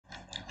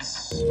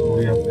So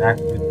we are back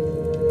with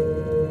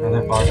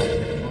another part of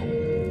Metro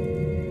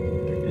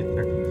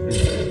 2033.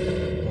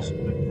 Just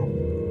Metro.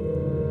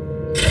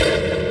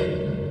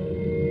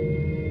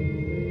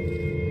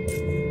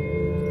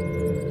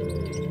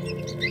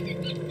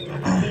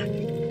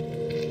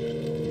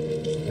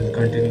 We'll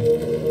continue.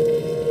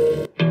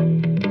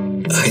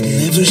 I'd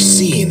never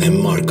seen a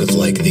market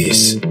like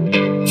this.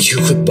 You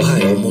could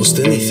buy almost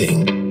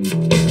anything.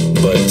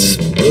 But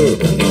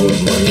Bourbon owed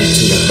money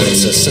to the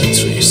Hansa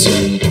sentries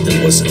and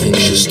was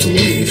anxious to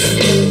leave.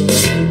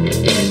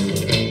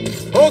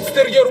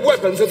 Holster your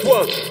weapons at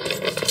once!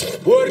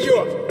 Who are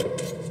you?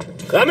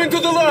 Come into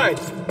the line!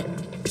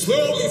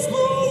 Slowly,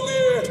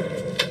 slowly!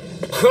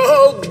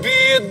 I'll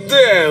be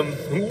damned!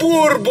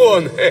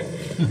 Bourbon!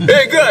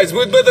 Hey guys,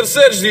 we'd better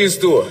search these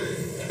two.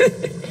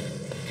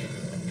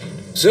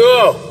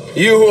 So,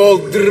 you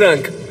old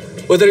drunk.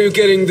 What are you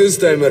carrying this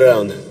time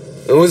around?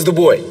 And who's the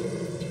boy?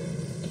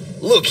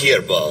 Look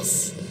here,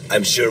 boss.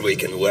 I'm sure we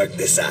can work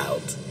this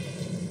out.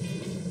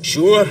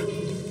 Sure?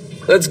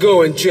 Let's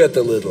go and chat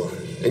a little.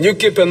 And you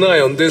keep an eye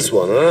on this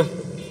one, huh?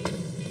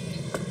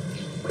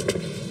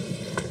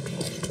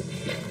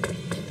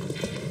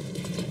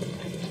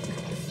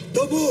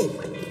 Don't move!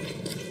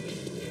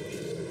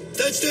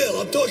 Stand still,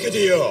 I'm talking to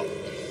you!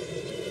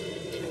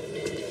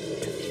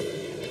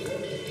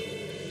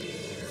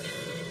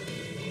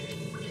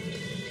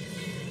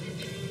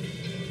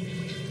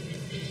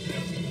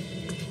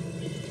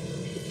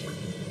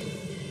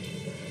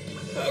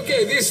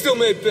 Okay, these two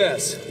may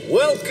pass.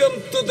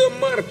 Welcome to the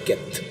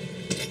market.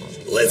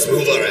 Let's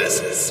move our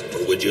asses.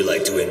 Or would you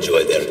like to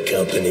enjoy their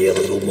company a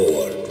little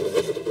more?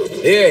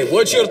 Hey,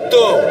 watch your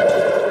tone.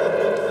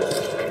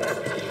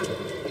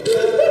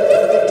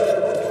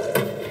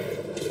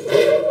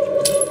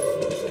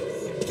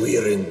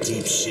 We're in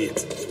deep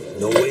shit.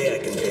 No way I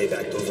can pay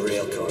back those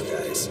railcar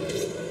guys.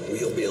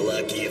 We'll be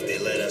lucky if they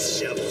let us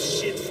shovel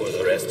shit for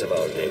the rest of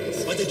our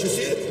days. But did you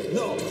see it?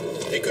 No.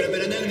 It could have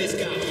been an enemy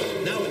scout.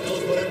 Now it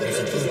knows what our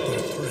positions are.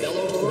 They'll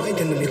override.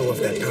 Right in the middle of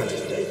that tunnel.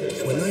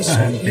 When I saw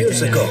I'm it years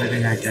taking ago,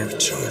 everything I there can. were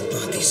charred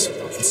bodies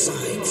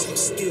inside some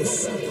steel.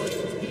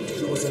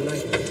 It was a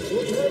nightmare.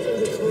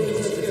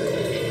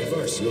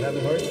 Reverse, you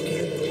haven't heard?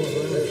 Can't go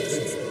around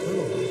this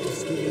tunnel.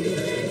 Just keep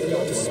leaving.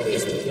 The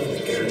space between the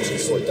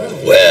carriages.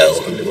 Well,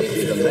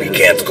 we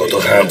can't go to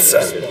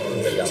Hansa.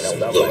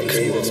 Look,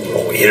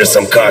 here's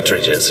some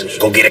cartridges.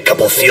 Go get a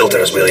couple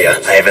filters, will ya?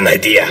 I have an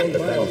idea.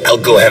 I'll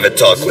go have a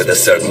talk with a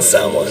certain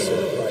someone.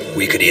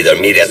 We could either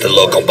meet at the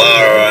local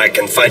bar or I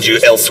can find you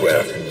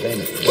elsewhere.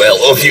 Well,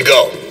 off you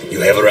go.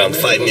 You have around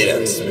 5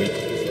 minutes.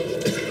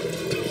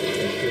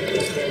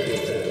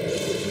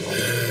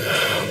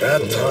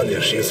 That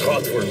Tanya, she is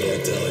hot for me, I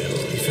tell you.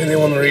 If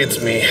anyone reads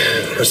me,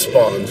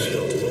 respond.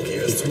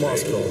 It's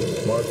Moscow,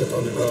 Market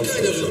Underground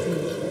Station.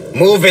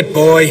 Move it,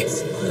 boy.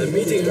 I'm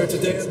meeting her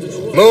today.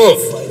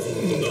 Move.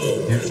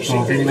 He's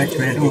talking like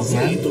Kratos,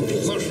 man.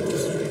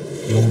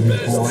 Move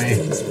boy.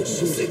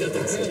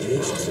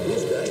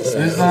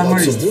 Where's the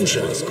armory?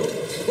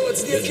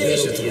 What's the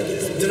occasion?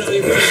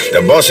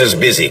 The boss is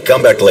busy.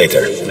 Come back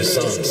later. My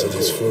son said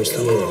his first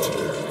word.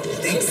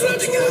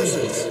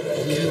 Congratulations.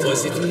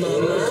 Was it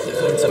Mama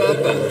or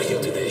Papa were here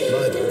today?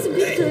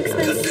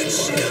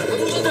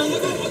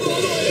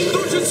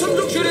 Indulgence and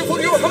luxury for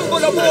your humble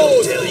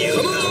abode.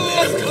 Come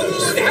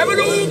on, have a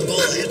look.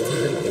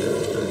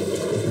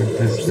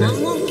 Mom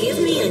won't give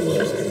me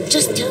any.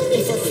 Just tell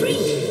me for free.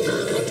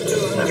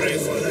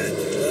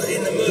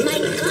 My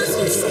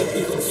cousin said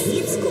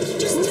it's good.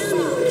 Just tell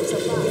me what it's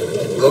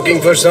about. Looking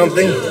for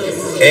something?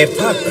 A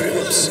pot,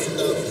 perhaps?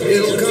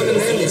 It'll come in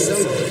handy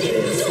someday.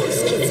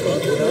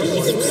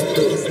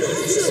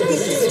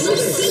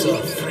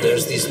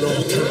 There's these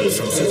long tunnels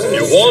from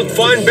You won't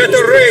find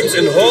better rates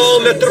in whole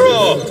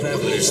metro.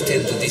 travelers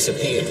tend to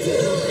disappear. A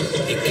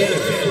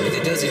caravan, but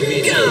it doesn't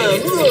mean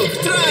Look,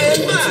 try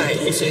and buy.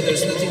 People say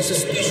there's nothing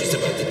suspicious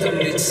about the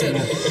tunnel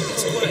itself.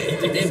 It's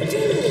quiet and empty.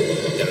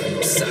 There are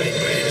no side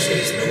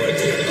branches, nowhere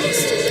to be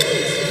lost.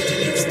 But the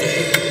next day,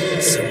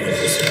 someone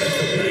who's heard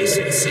how nice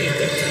and safe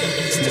that tunnel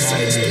is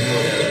decides to go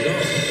there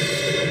alone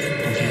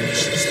and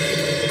vanishes like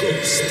a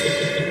ghost.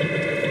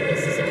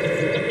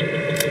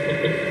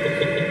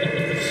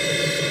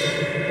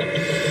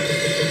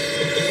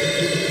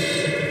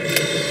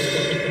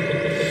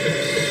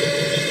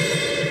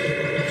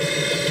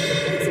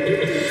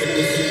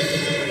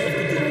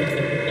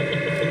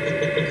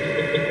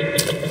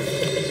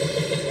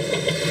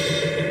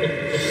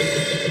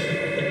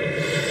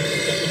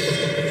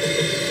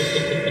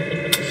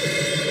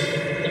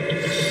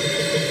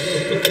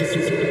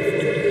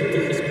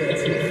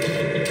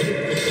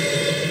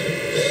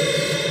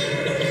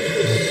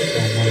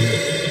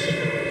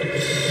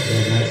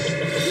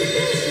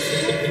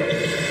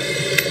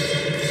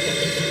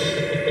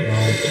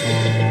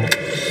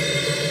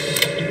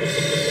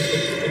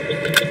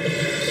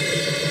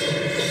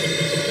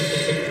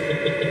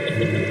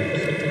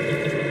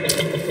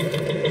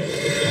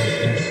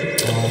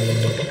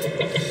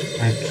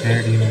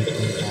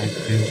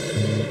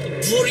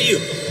 For you,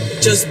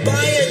 just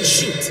buy and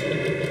shoot.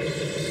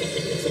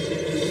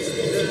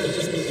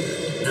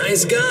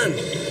 Nice gun.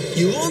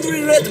 You won't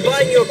regret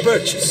buying your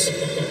purchase.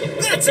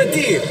 That's a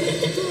deal.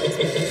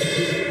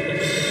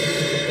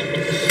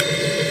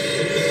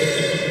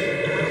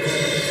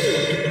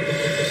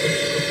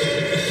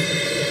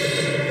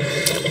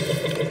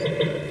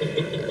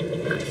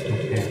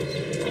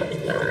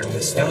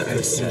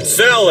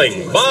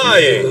 Selling,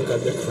 buying. Look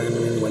at the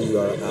Kremlin when you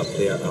are up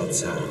there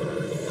outside.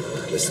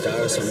 The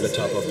stars on the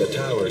top of the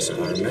towers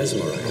are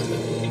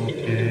mesmerizing.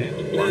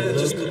 One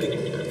look,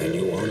 and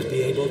you won't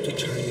be able to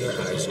turn your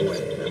eyes away.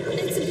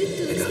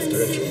 And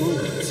after a few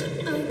moments,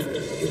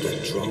 you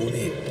get drawn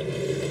in.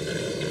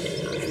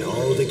 And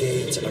all the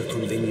gates are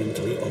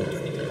conveniently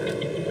open.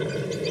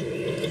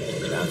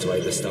 That's why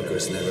the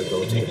stalkers never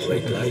go to the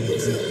great library.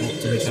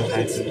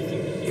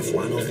 If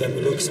one of them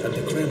looks at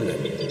the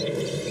Kremlin,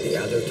 the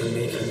other can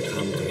make him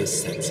come to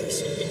his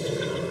senses.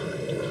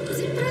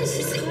 The price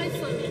is high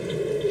for me.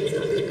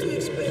 Too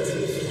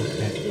expensive.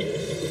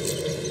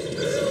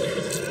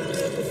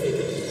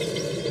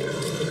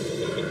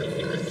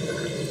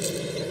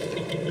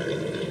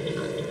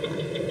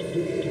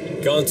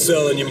 Can't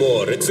sell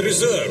anymore. It's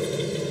reserved.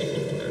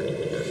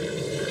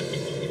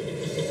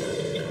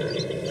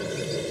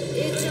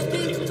 It's a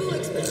bit too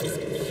expensive.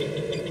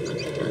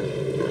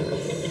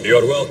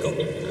 You're welcome.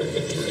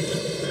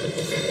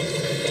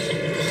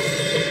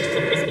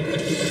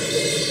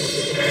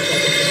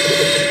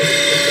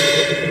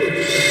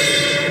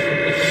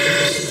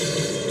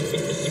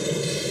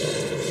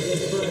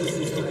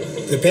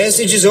 The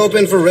passage is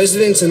open for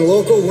residents and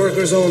local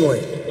workers only.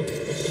 I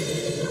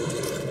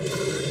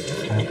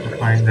have to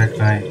find that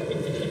guy.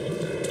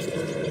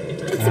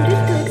 It's a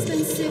bit too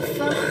expensive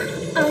for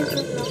I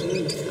don't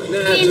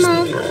know. Hey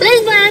Mom,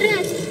 let's buy a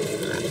red.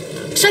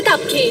 Shut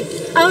up, Kate.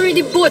 I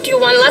already bought you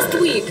one last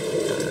week.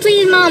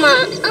 Please,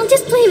 Mama, I'll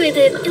just play with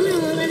it and then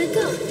I'll let it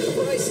go.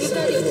 You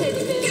got your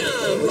teddy bear.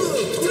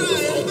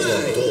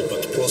 Doll,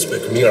 but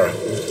prospect Mira.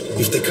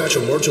 If they catch a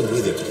merchant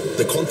with it,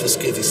 they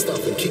confiscate his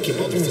stuff and kick him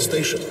out of the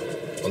station.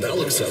 And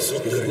Alex says,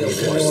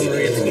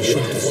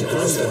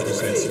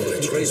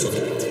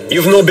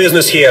 You've no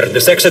business here.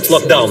 This exit's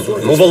locked down.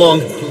 Move along.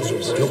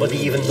 Nobody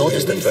even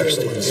noticed at first.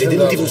 They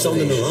didn't even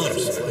sound an alarm.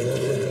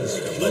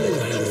 By the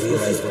time I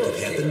realized what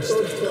had happened,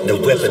 the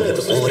weapon had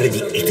already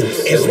eaten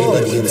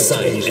everybody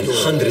inside and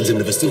hundreds in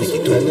the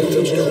vicinity too.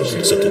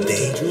 So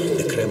today,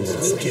 the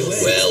Kremlin still...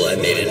 Well, I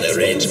made an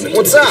arrangement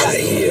What's with up? the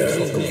guy here.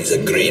 He's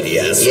a greedy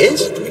asshole.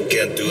 Yes? We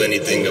can't do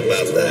anything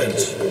about that.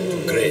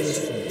 Great.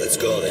 Let's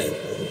go then.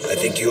 I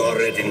think you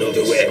already know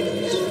the way.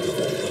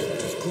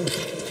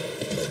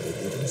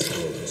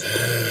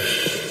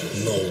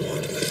 no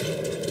one.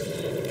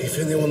 If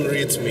anyone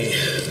reads me,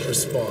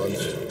 respond.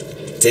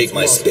 Take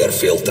my spare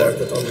filter.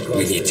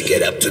 We need to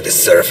get up to the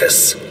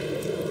surface.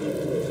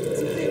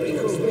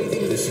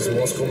 This is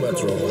Moscow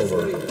Metro,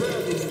 over.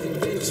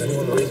 Does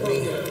anyone read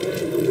me?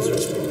 Please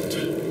respond.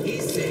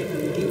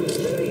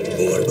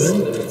 Bourbon?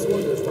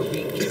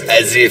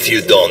 As if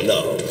you don't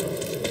know.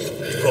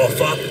 Cough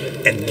up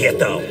and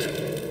get out.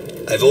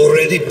 I've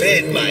already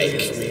paid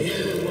Mike.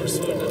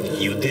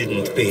 You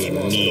didn't pay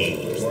me.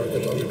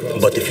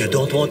 But if you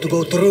don't want to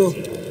go through...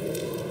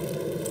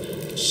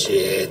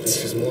 Shit.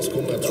 This is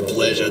Moscow Metro. A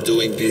pleasure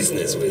doing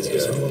business with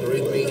Does you. anyone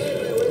read me?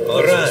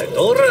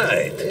 All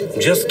right.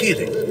 Just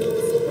kidding.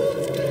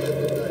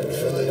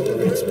 If anyone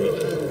reads me.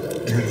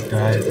 This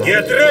guy is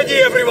Get ready,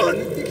 everyone!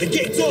 The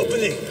gate's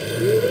opening!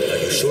 Are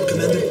you sure,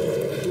 Commander?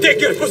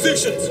 Take your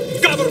positions!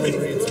 Cover me!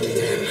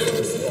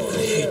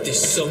 I hate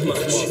this so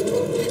much.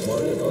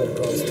 Market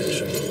Underground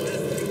Station.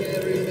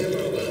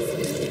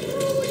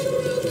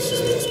 This is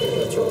Moscow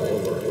Metro,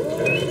 over.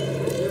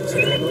 Does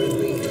anyone read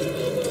me?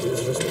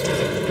 Please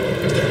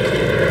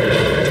respond.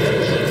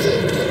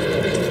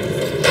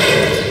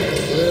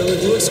 Well,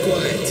 it looks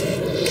quiet.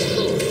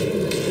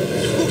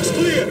 Looks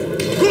clear!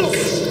 Go!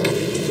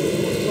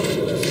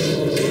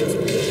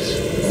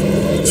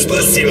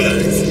 Spasiba.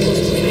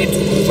 We need to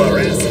move our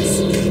asses.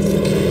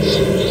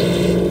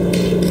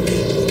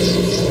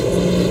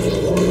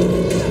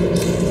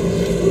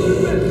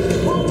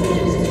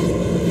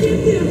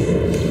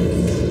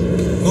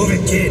 Move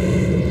it, kid.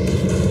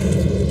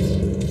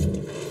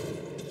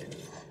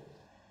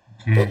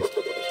 okay.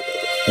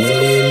 When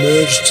we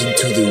emerged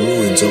into the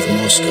ruins of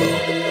Moscow,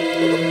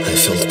 I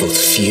felt both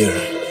fear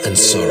and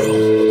sorrow.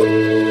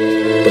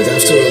 But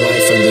after a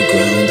life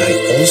underground,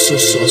 I also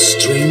saw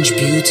strange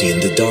beauty in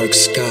the dark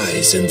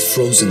skies and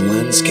frozen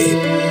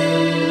landscape.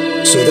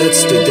 So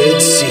that's the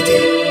dead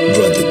city,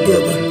 grunted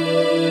Bourbon.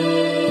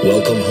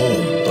 Welcome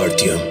home,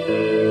 Artyom.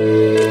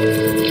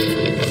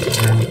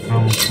 Welcome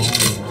home.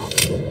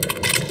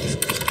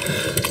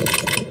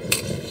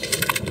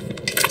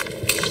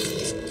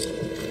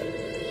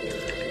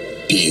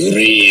 Be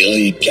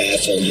really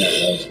careful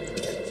now.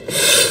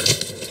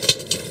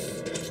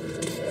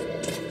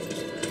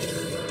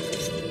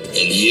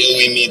 And here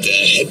we meet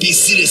a happy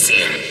citizen.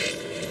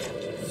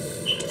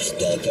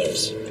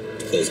 Stalkers.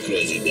 Those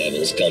crazy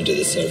devils come to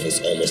the surface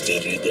almost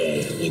every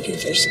day, looking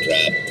for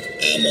scrap,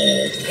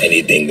 ammo,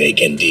 anything they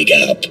can dig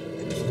up.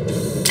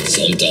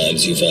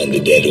 Sometimes you find the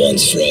dead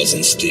ones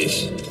frozen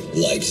stiff.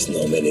 Like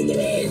snowmen in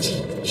rags.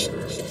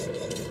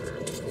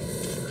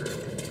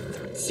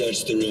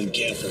 Search the room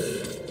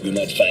carefully. You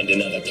might find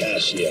another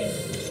cache here.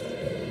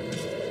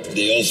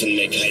 They often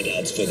make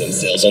hideouts for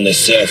themselves on the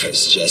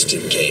surface, just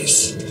in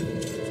case.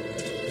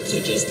 So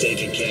just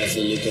take a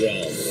careful look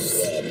around.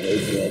 We'll have no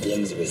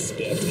problems with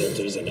spare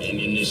filters and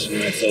ammunition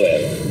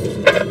whatsoever.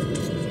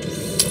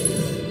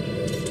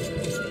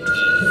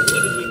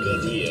 What have we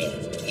got here?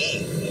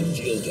 A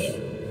filter.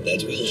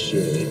 That will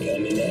surely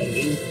come in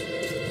handy.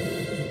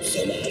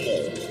 Some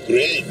ammo.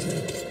 Great.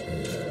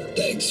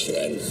 Thanks,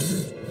 friend.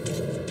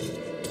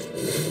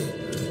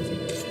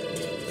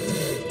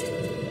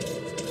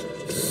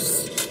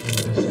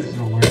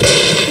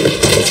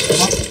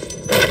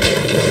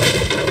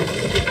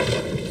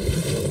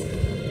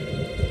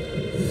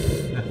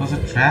 That was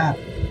a trap.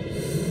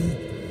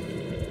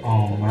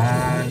 Oh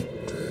man.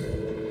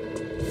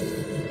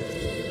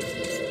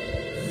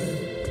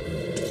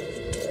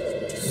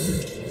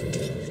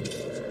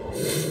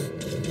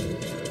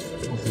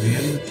 It was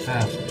really a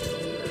trap.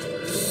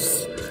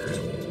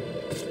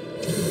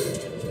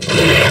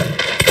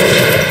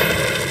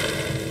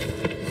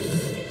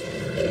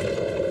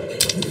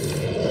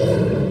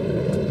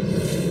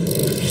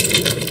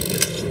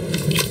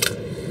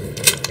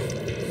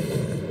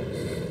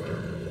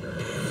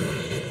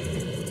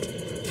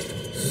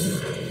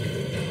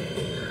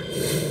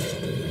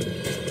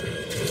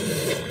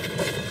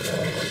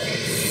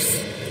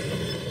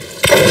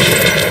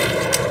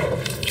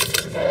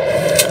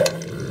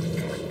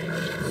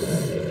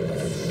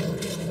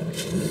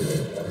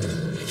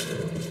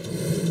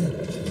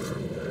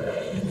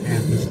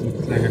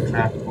 Like a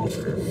trap book.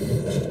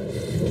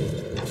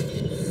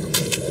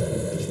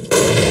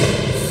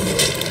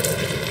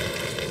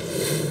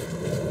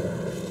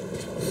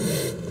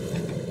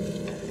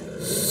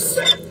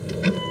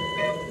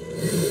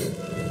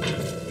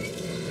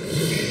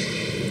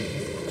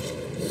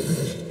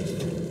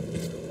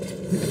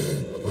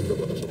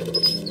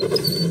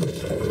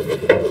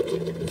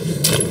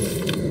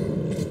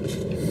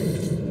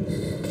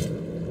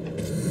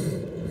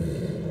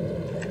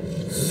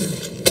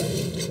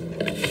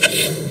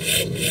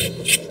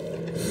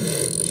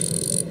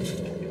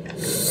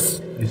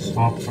 We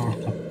swapped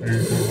out the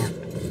filter,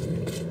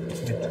 but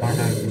we thought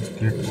I would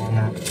get one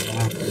other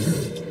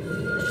filter.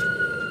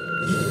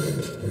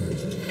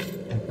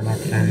 I cannot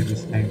carry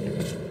this thing.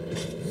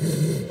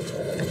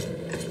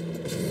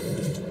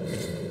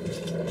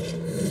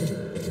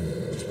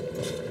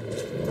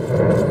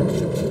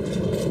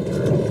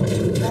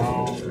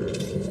 Now,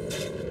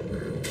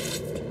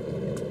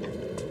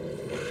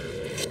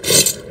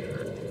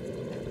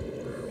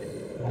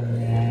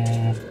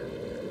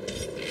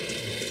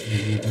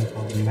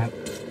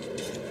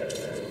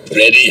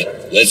 Ready?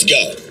 Let's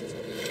go.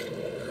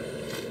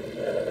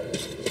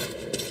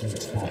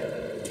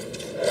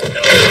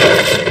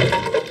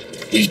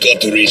 We've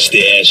got to reach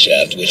the air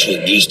shaft, which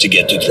we'll use to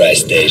get to Tri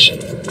Station.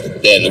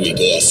 Then we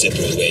go our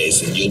separate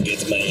ways, and you'll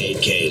get my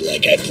AK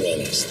like I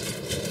promised.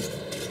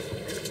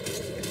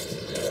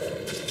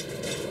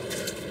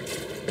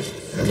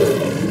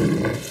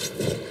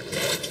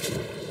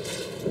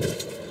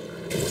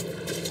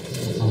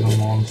 this was a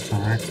monster,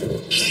 right?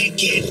 Hi,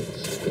 kid.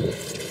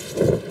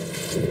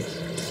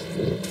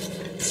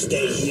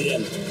 Stay here.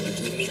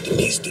 If we meet the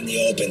beast in the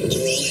open,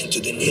 crawl into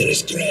the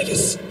nearest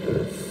crevice.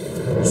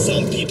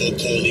 Some people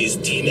call these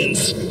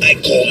demons. I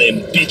call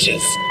them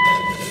bitches.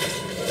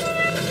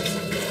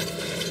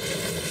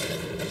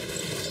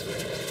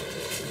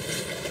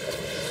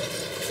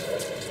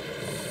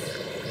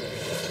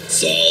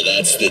 So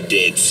that's the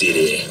dead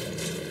city.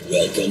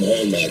 Welcome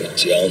home,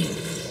 Artyom.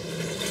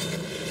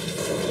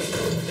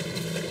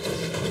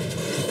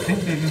 I think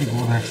they didn't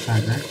go that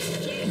side, right?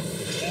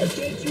 I'll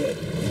get you.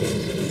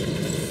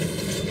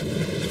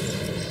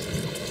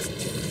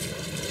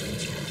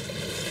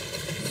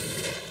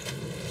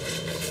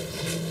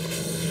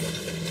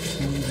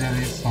 There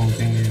is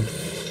something in.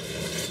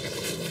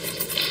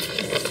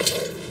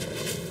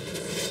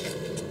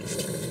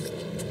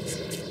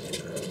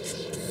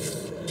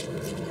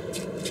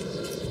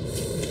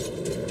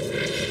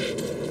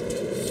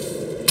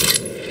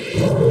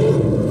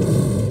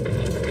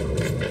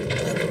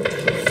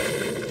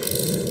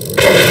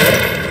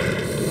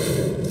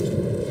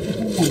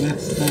 Ooh,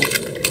 that's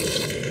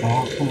the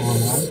powerful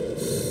one, huh?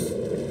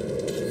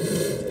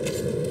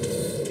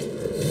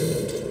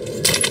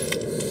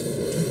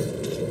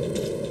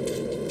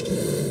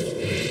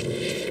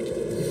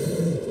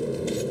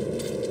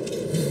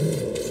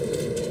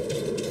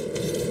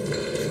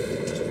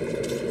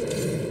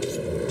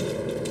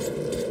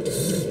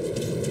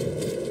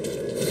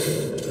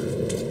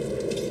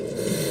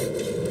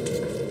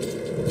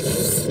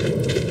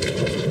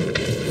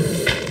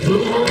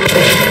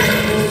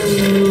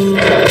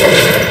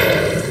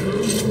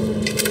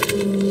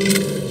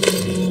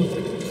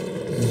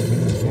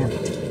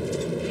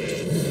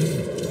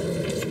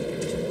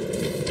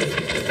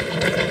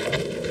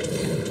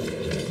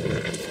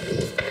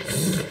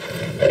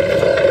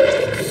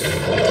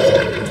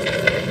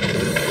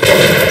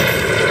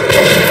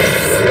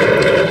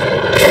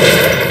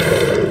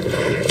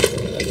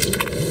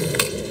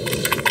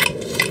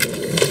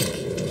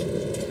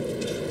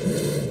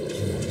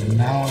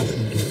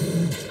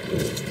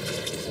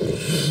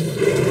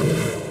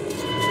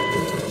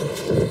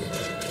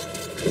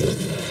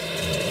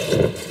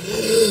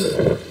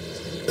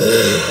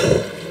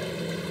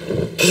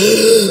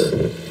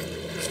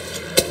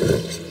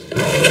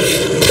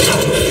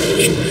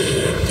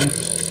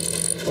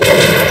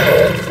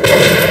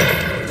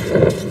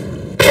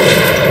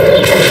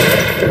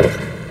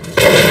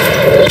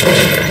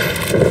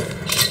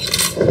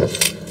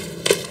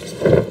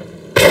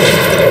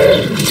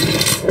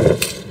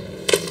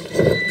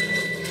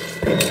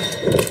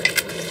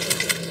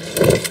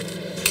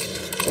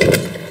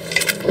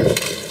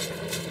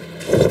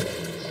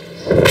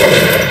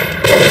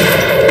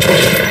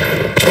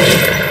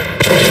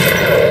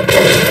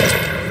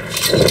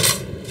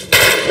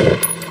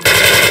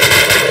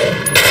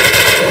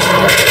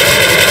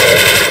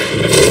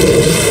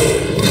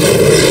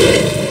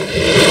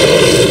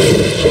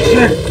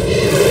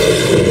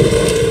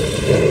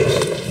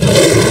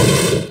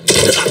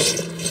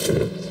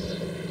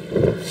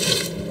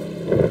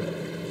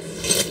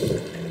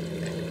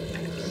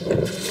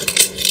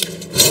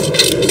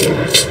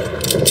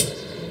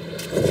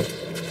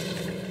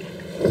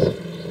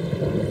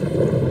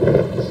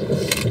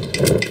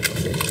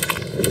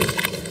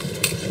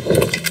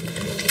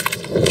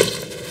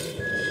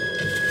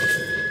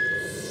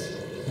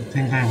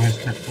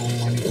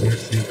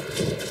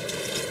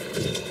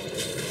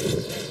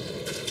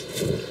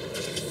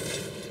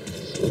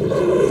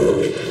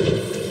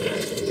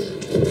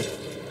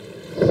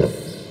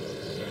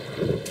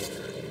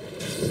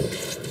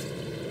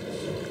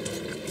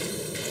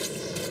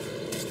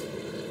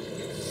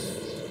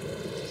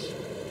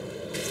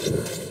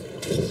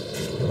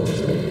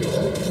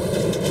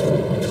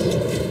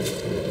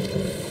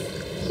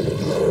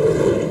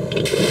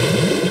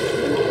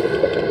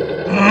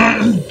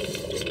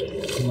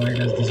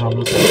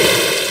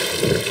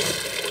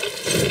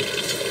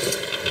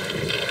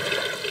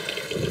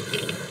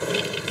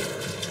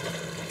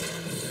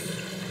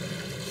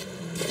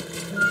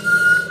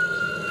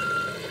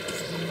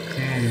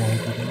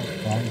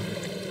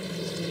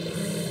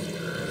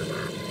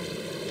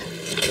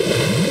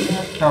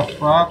 the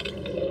fuck?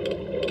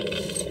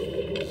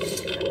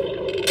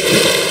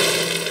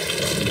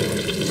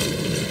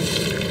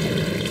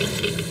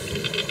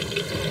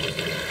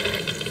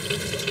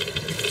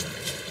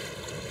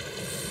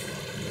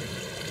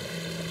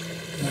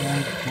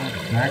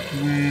 That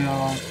way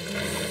or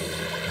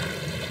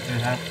they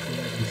have to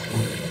go this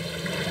way.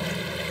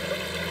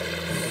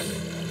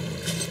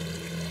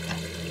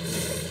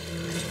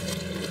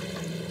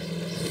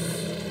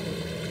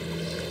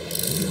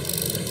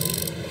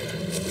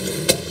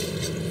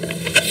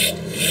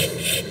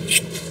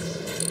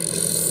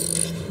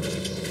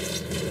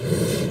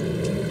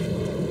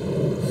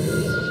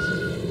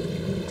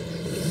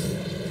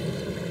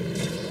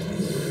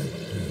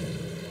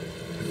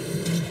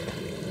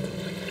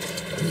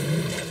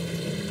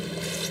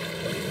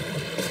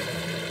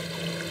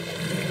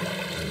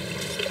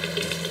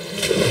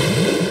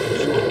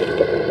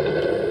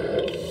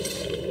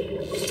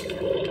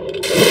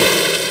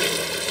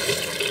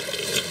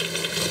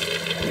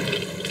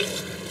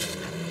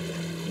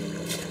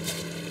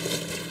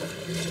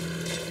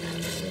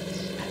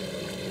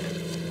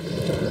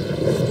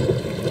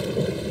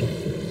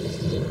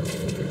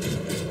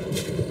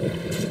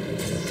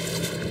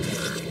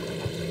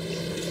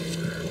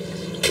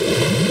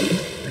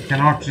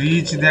 Cannot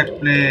reach that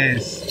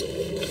place.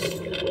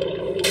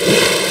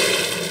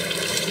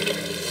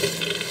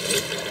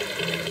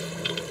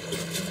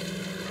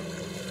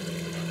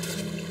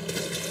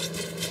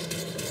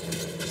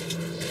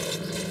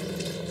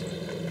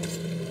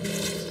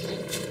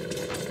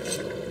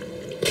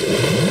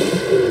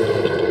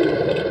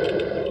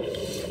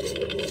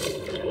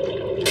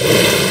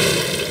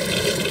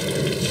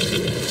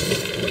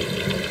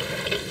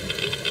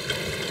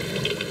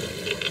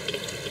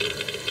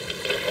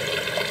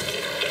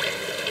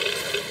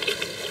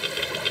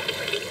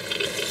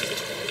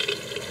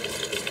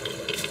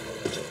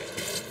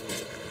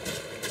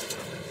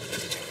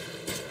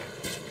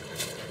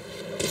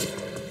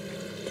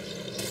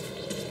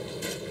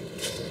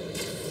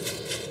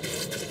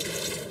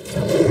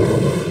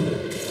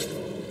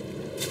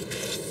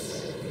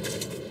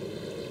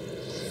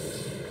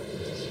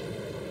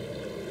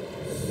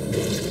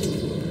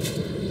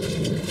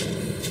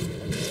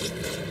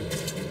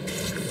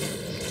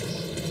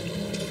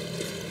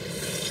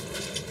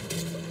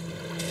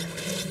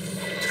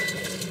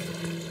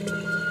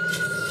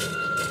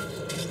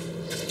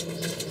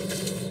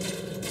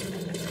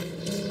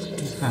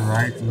 The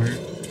right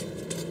way.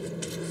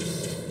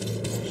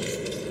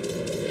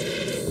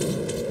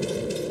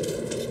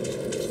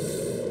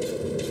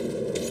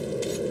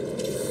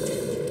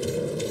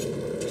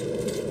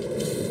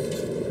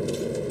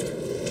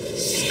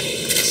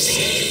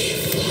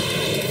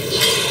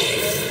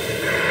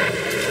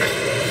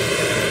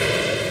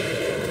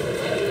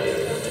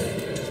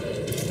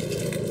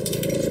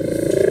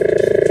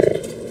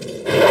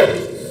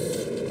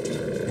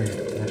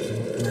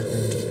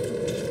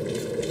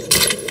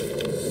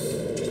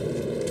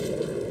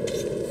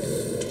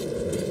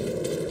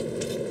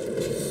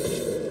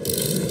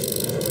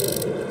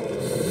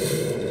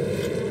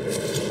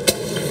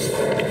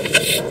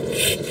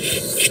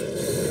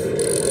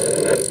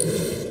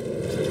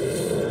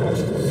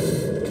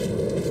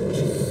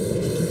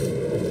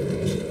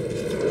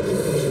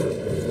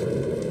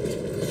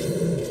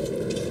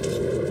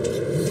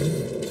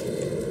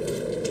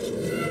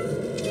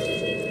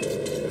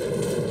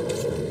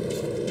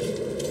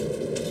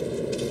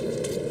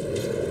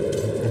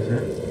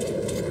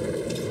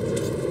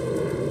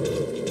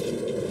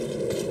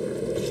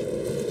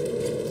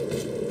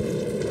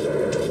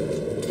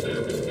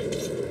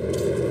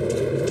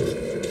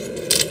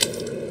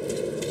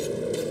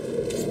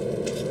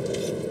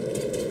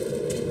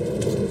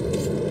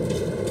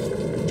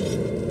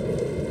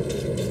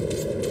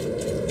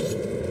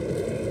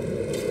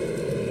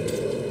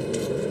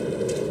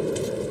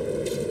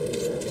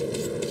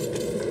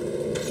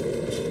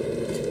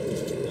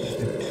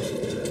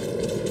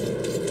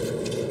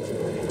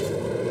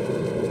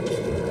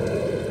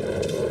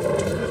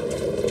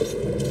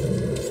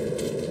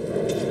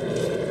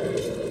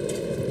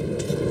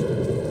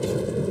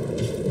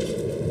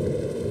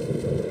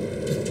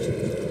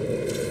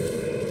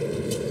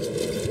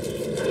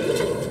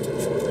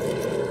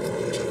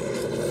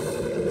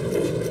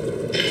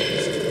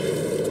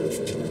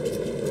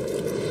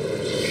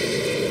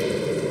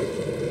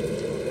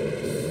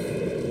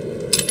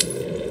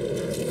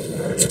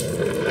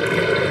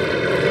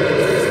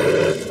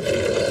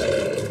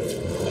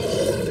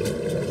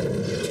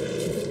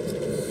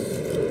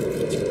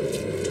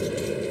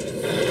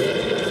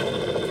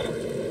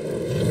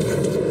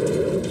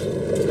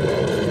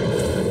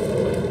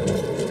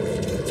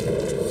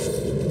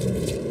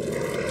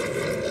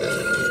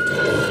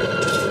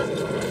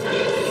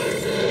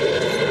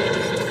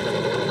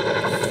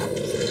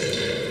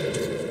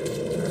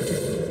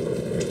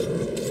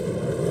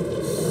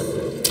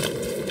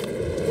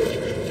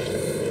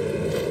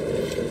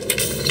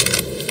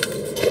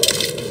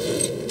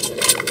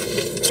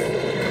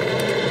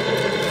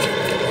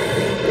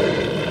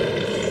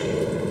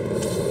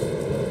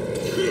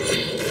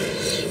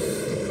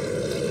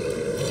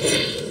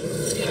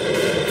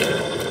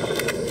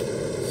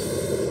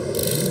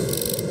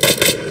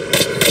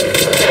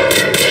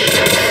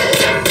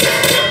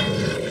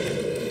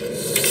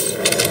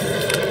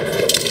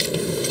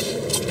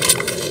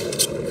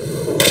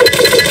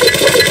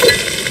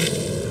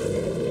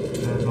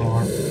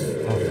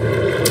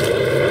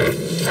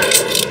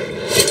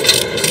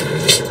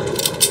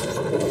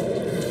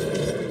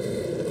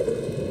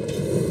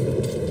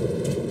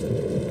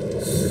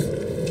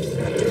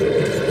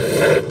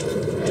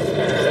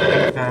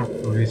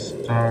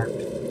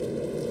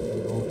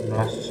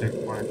 last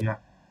checkpoint, yeah.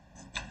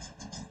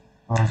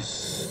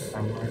 Because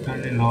I'm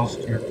utterly lost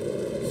here.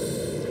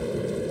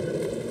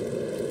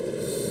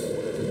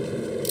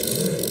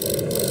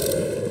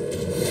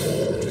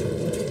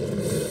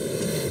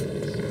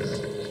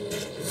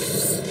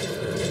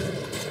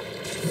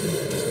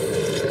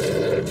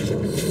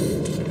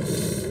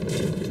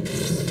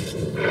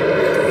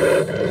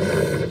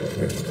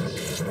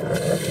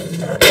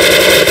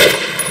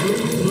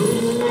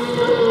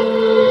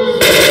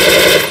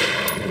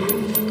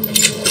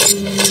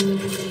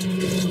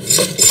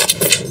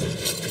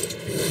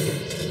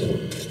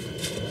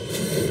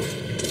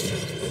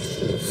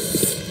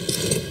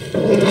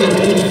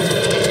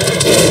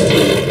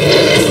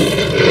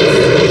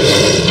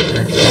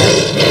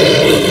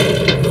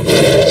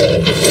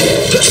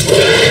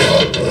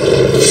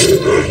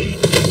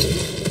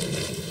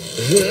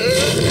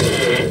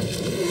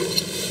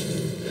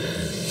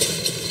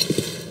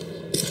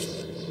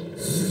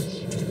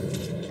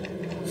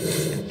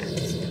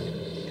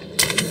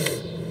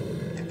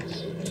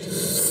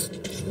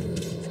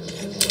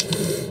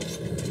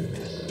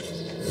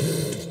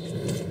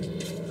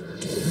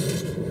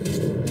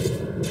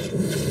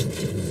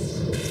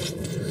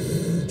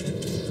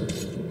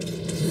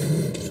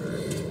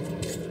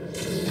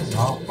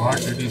 How far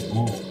did he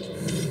go?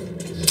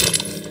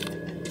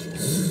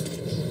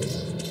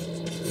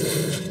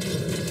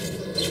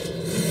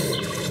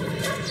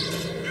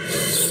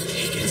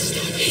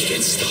 He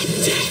can stop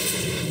death.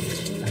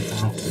 I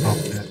cannot stop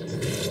that.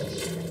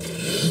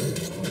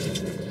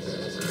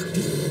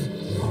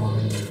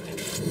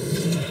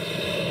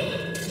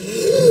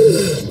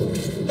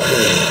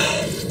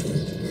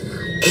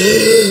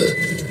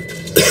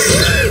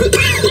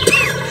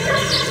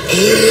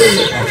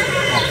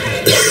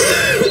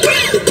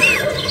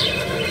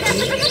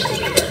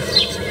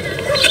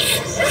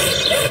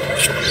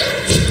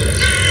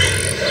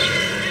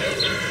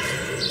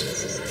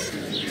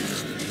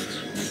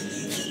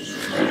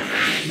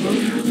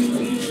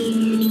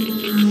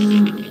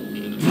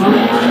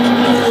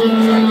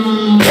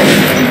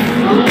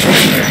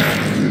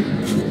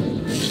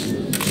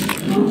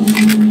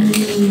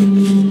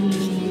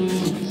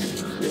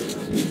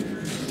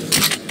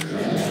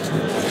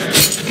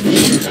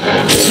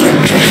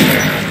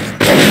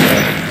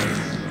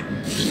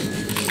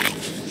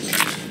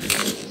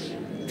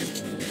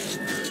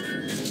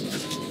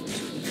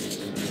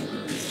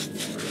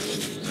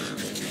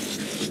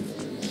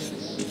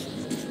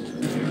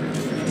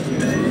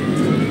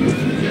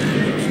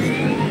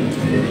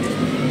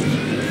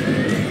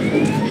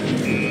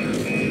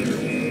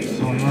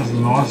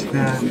 Lost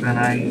there, then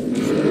I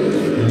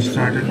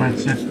restarted my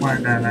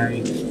checkpoint and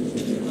I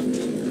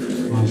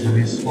was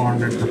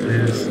respawned at the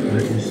place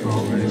that you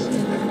saw, guys.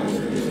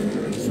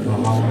 So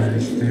how I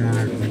reached there, I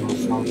don't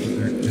know how to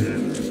get there.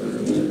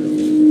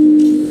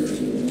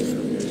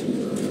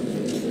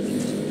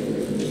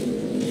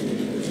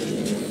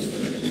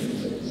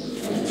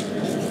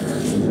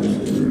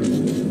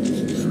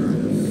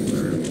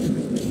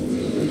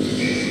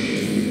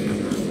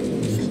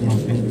 There's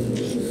nothing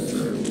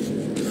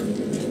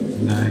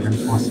that I can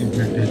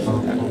possibly take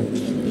off from.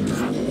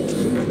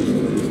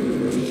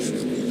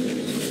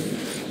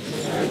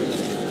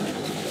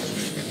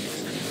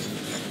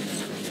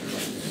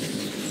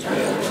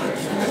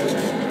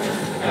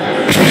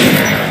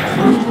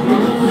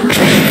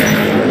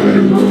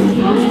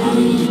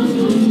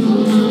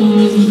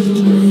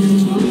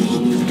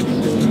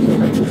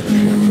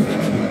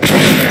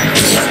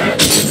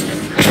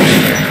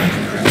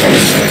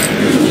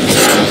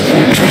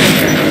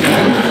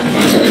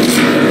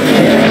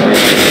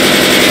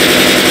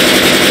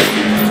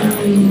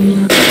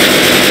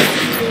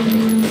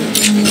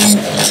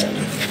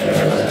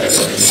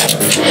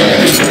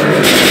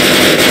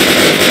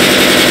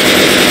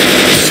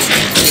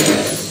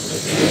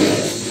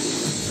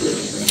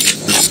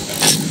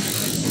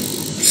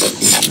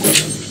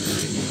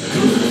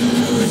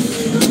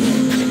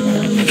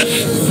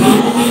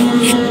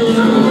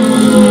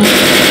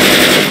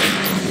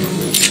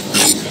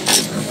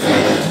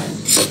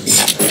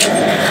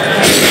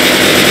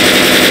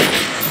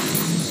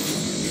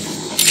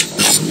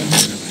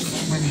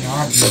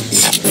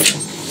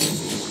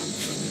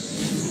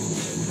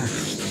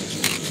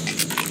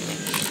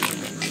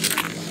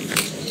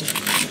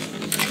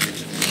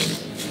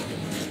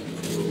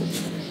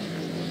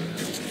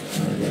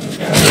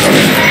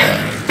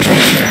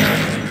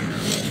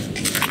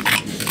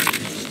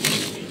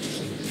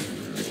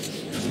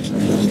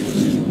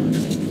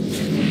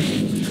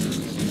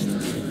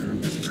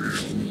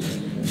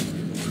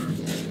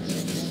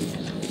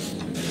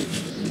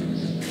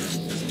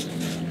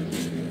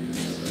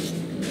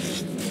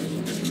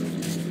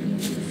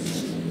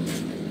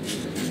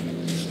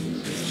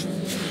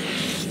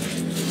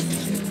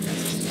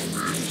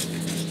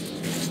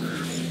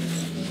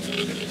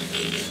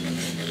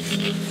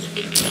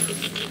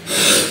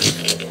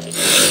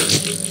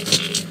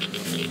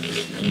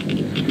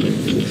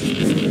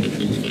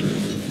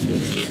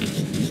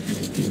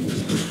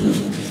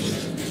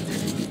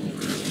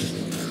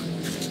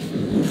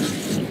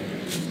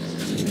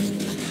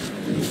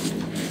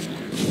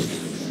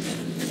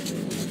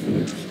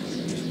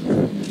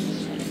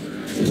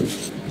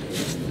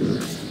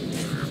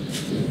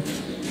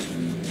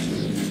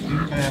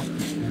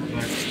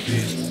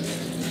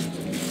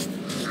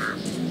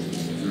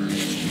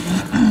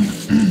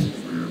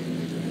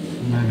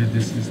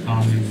 this is the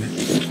only way.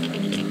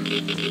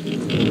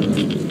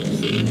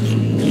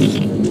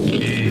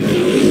 Okay.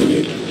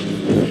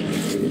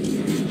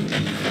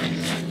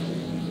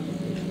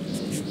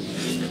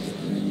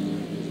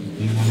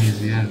 Demon is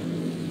here.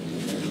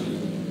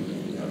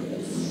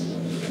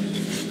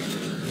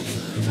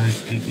 Should I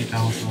take it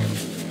out or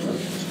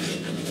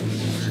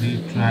already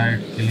tried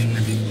killing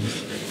the demon?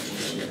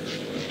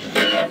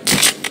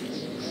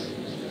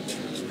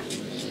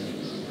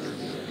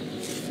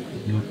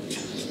 Look.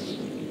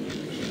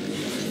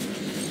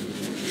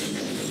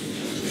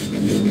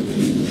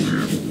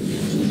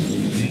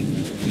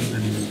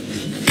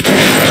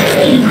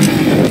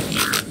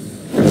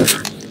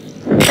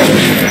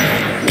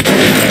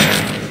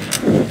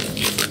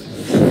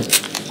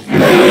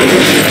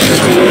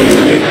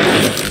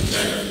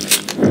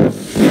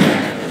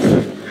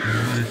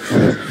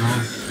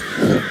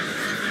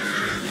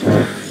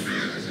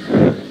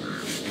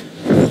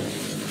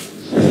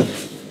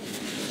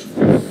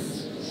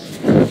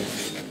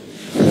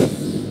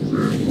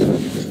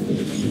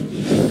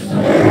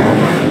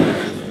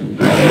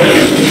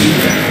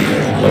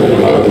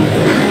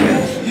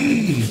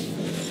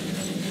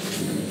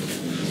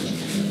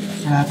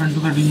 What happened to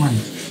the demon?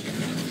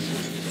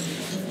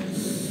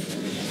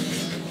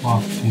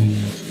 Fucking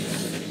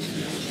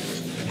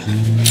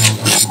drain me out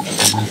of this.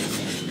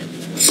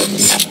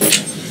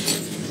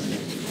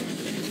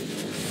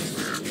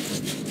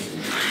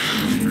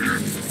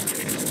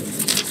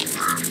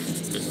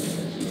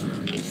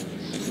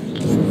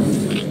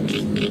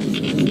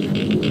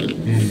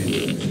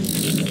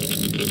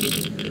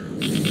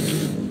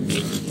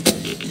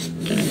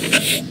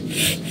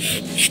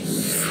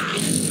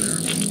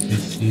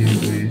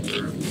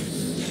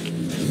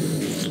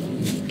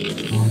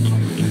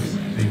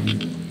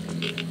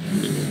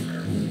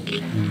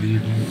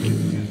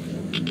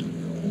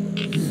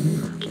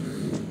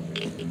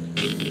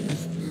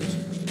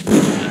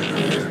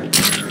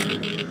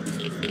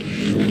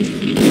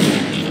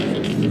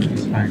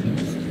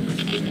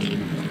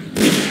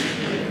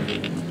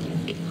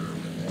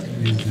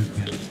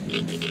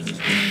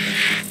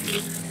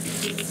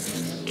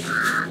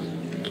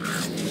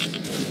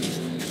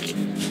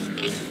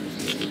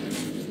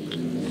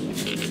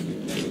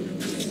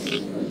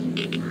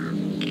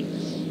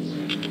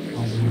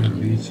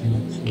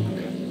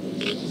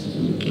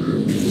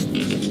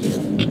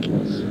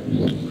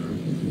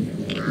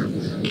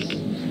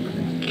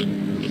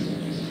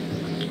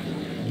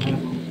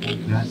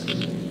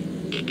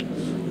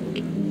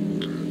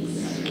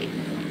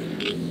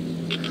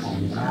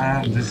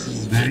 This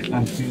is very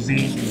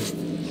confusing.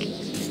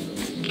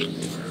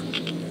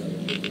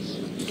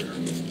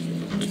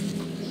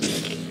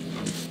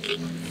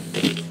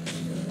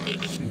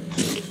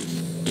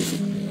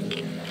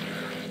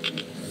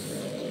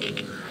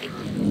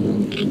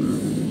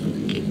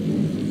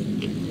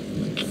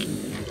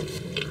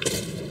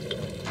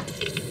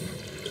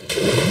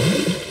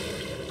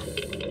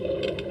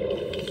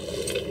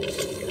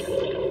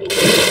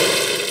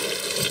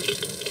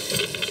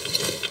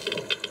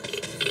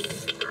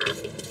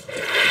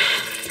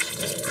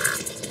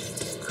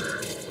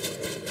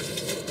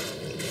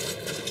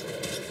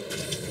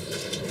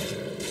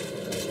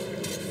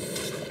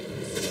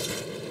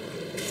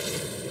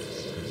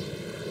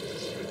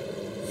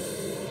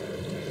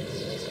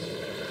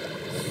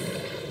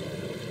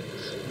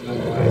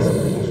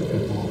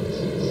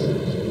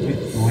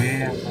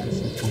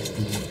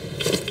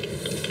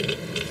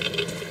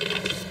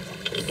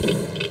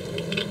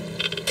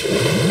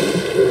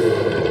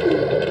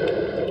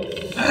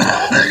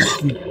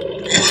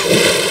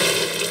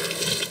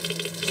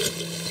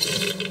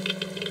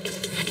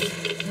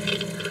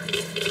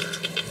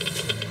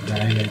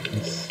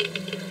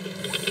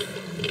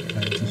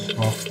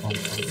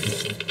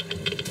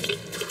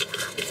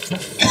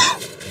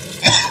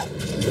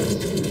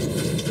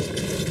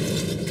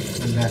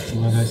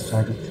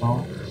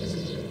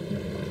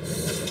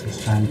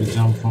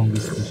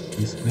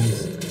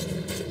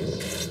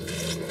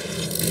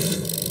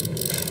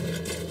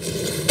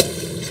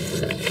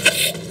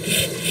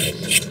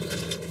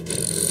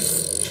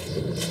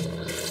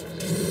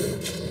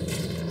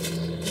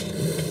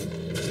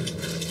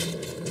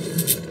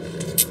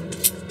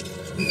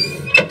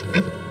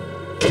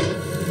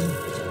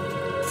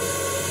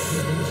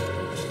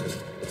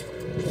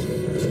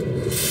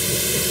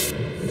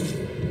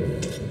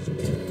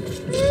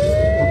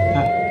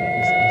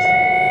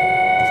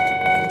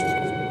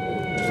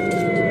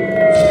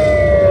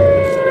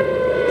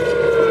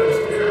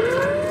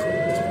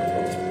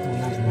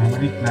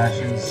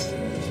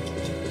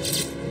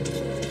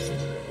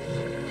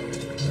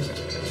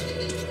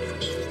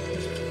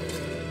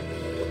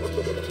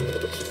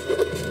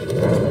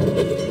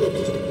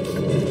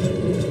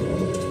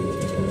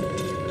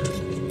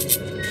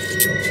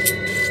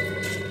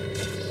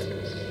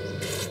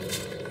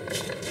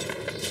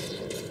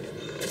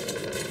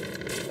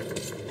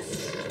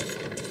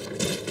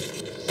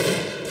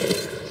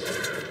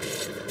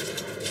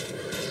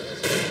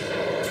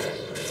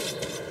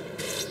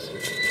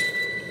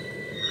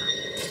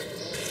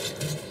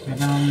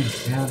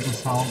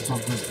 sounds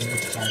of the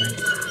gears riding.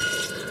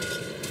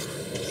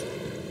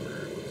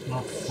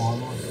 Not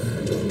follow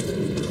him.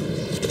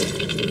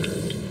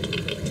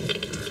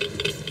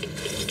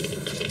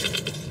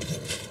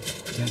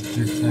 Just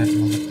did that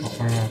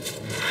motherfucker up.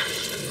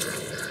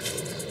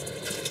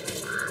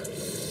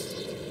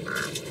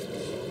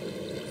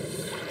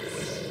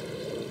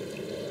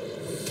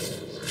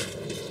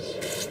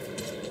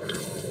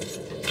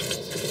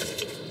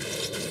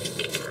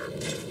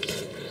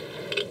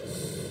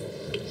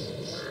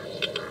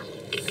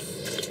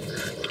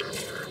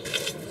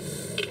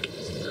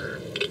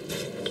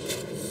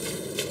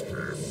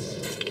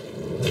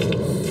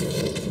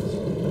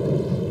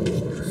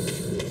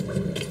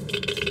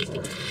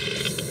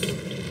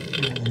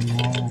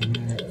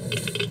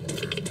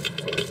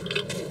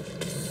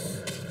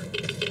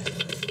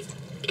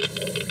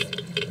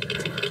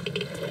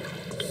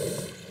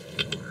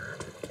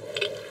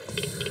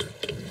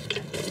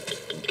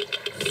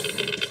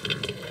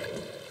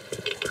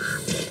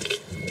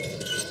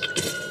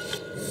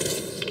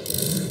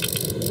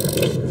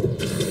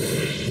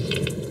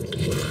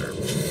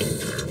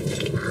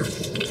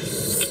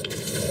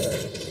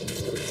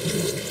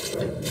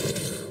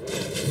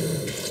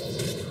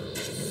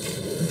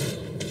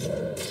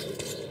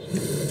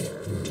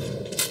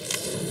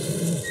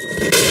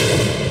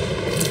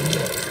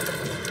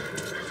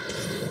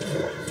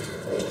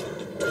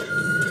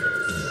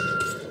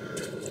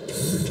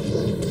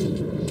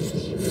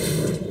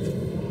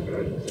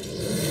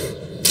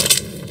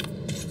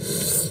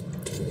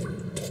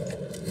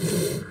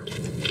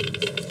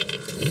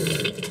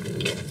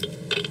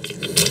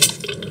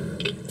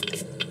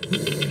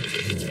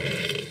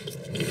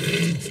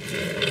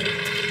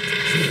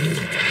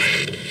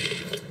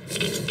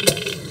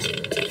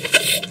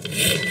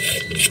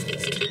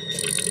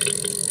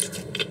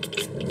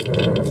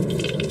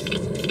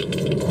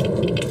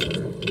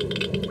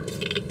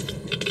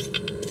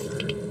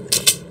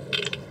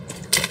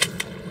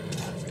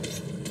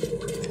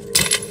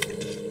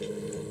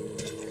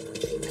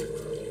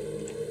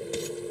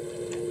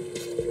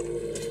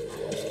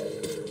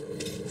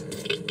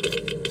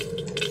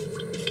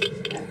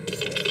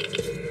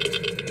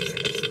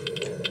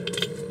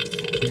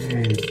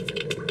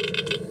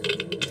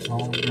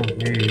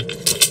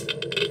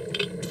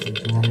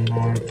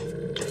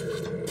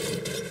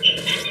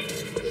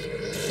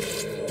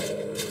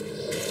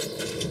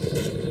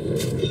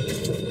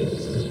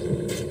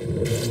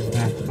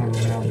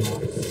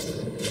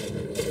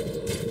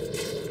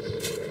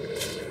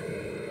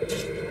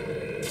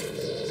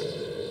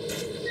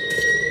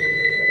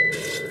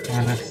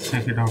 Let's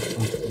check it out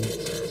first.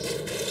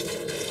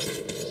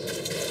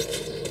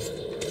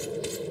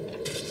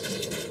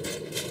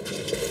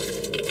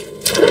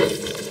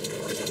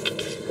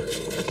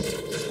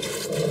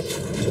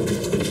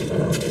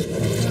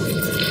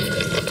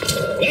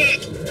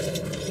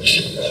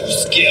 You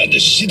scared the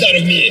shit out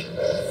of me.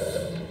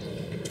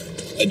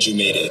 But you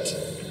made it.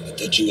 I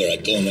thought you were a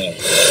goner.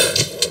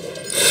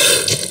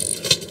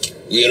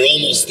 We're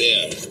almost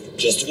there.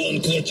 Just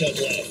one courtyard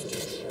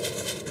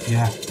left.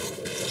 Yeah.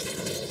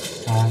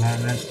 साला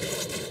ने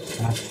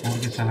साला छोड़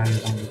के चला गया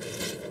था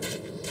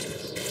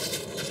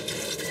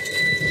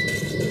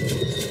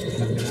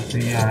लगता है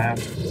ये आया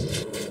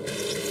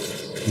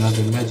ना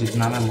दिन में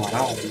जितना मैं मारा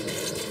हूँ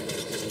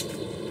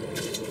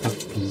तब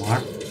मार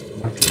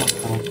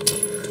सकता हूँ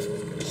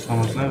इसका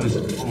मतलब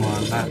इसको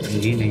मारना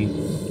ही नहीं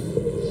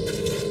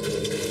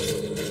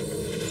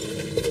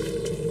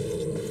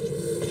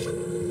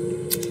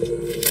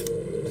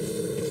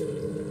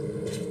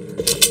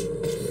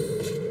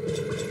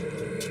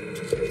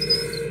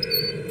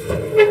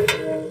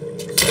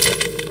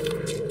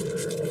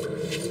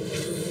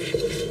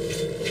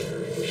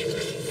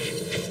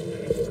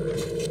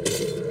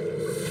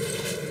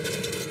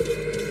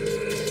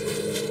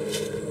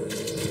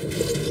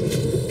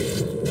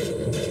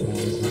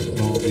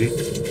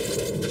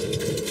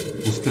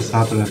उसके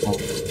साथ रहता हूँ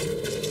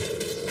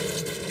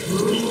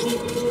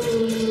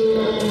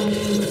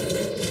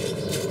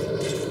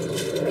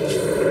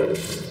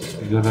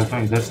इधर रहता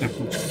हूँ इधर से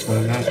कुछ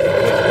करना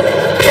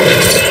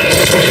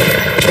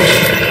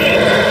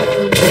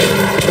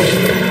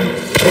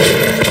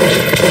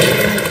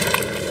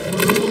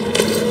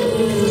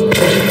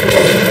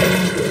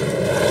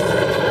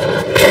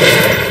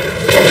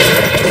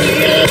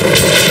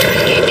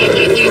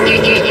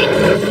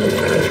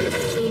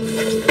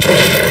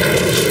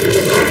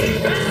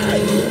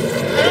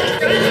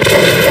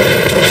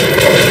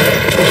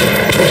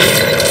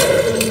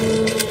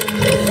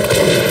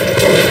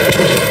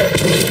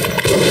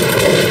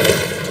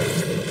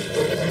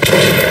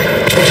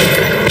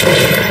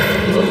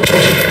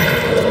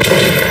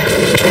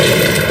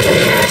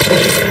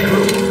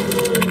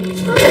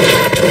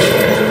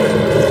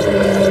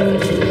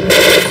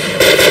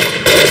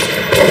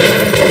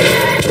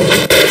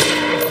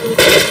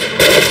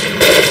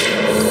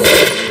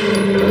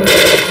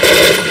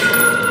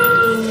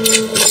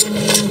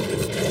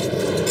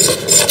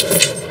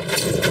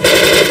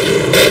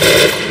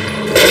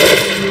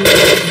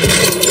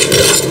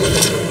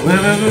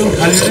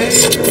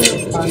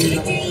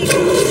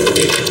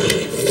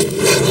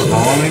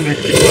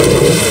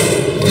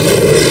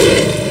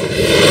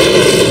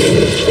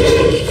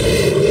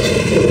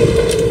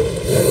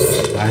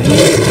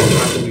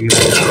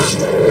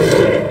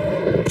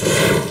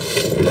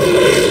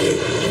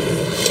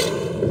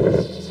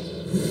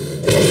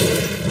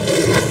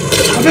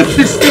अबे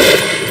पिस्टल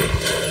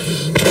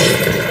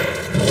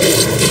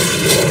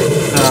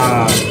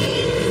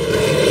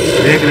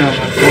देख रहे हो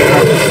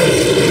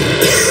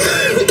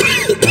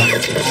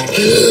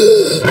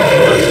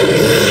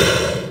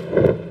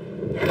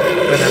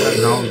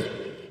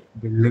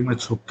बिल्डिंग में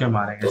छुप के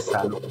मारेंगे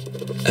सालों.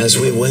 As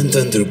we went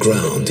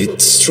underground,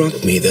 it struck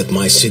me that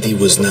my city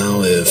was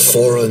now a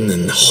foreign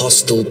and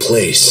hostile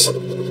place.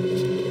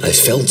 I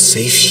felt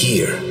safe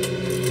here,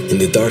 in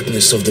the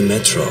darkness of the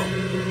metro.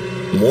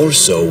 More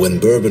so when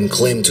Bourbon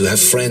claimed to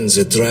have friends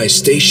at Dry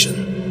Station.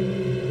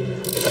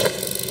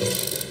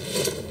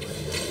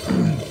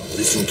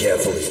 Listen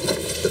carefully.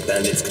 The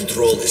bandits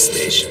control this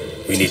station.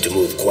 We need to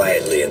move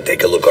quietly and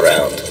take a look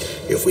around.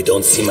 If we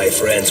don't see my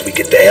friends, we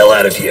get the hell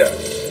out of here.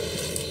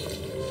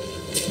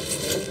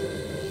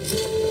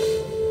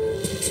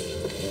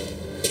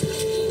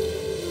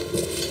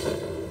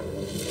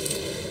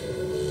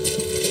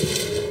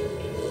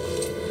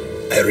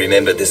 I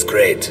remember this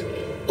crate.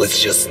 Let's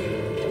just...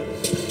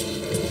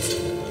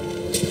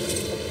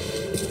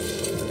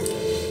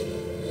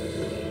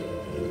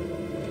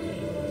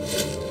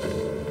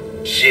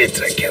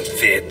 Shit, I can't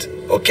fit.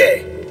 Okay,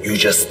 you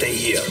just stay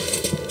here.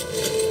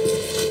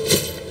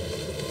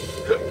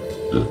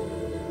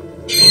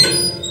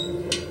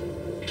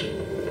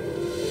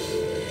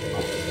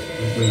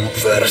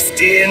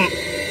 First in,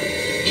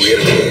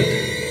 we're good.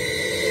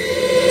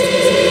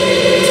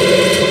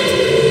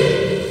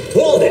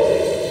 Hold it!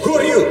 Who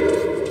are you?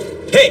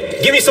 Hey,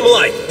 give me some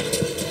light!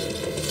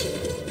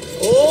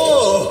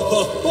 Oh,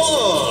 ho, ho.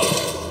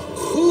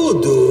 Who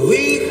do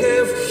we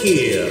have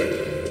here?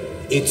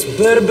 It's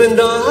Bourbon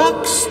the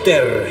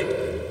Huckster.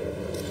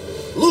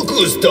 Look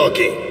who's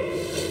talking.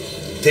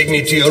 Take me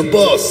to your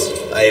boss.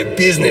 I have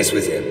business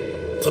with him.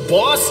 The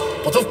boss?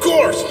 But of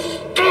course!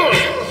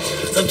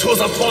 Then to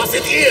the boss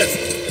it is!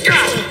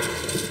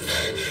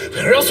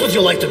 Where else would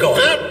you like to go,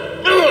 huh?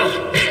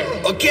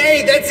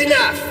 Okay, that's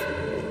enough.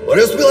 Or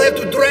else we'll have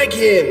to drag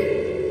him.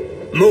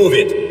 Move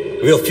it.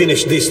 We'll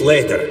finish this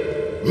later.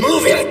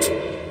 Move it!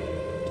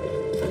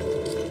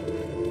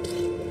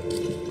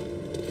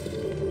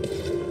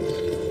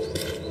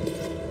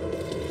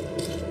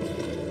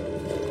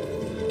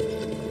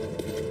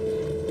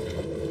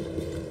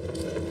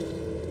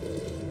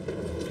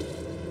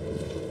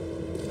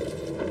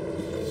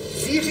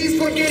 See if he's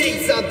forgetting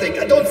something.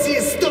 I don't see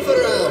his stuff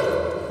around.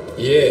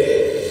 Yeah.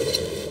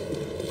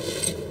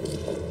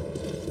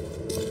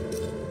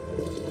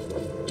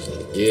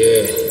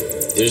 Yeah,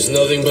 there's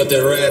nothing but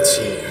the rats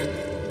here.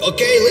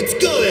 Okay, let's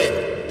go then.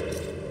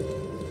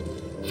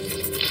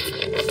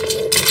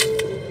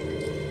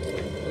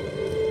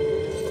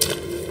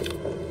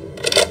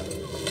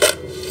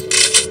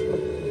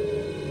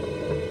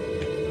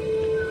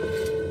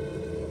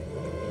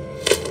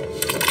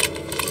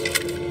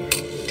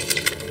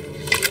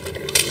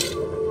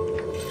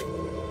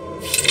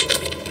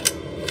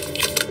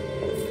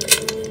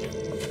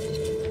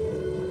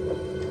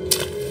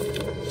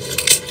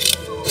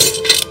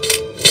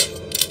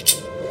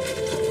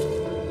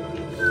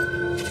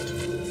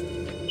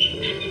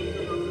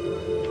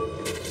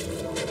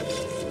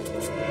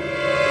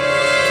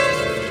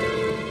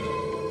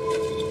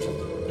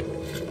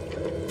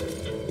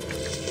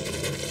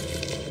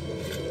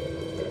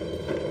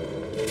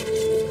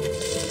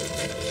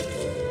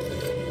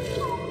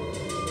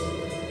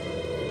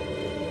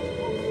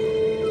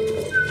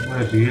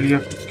 I really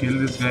have to kill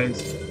these guys.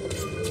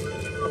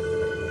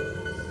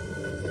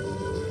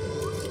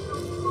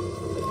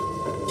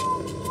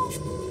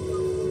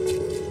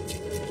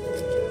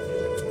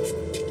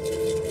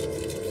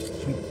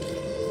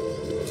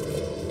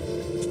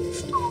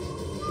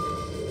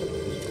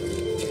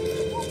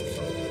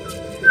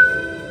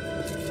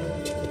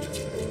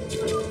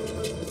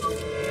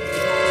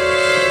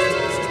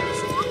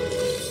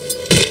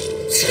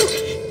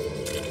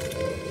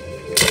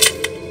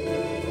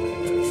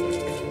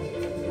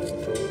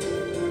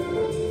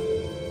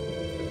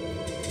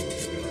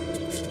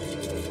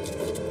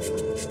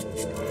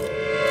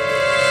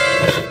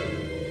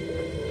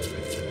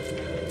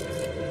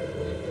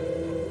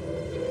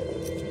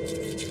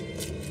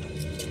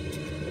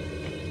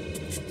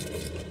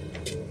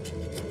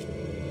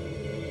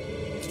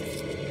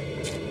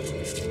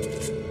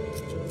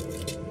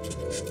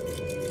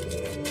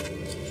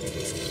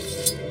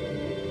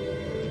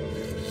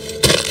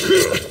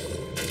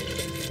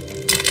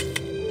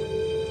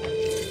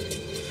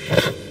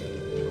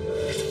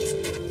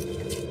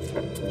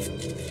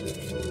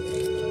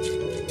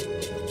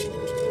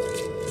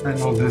 I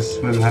know this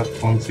will have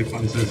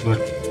consequences, but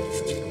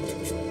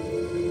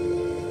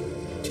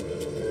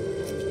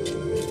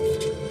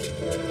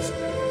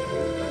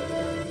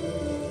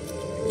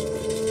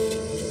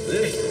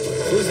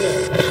Who's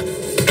there?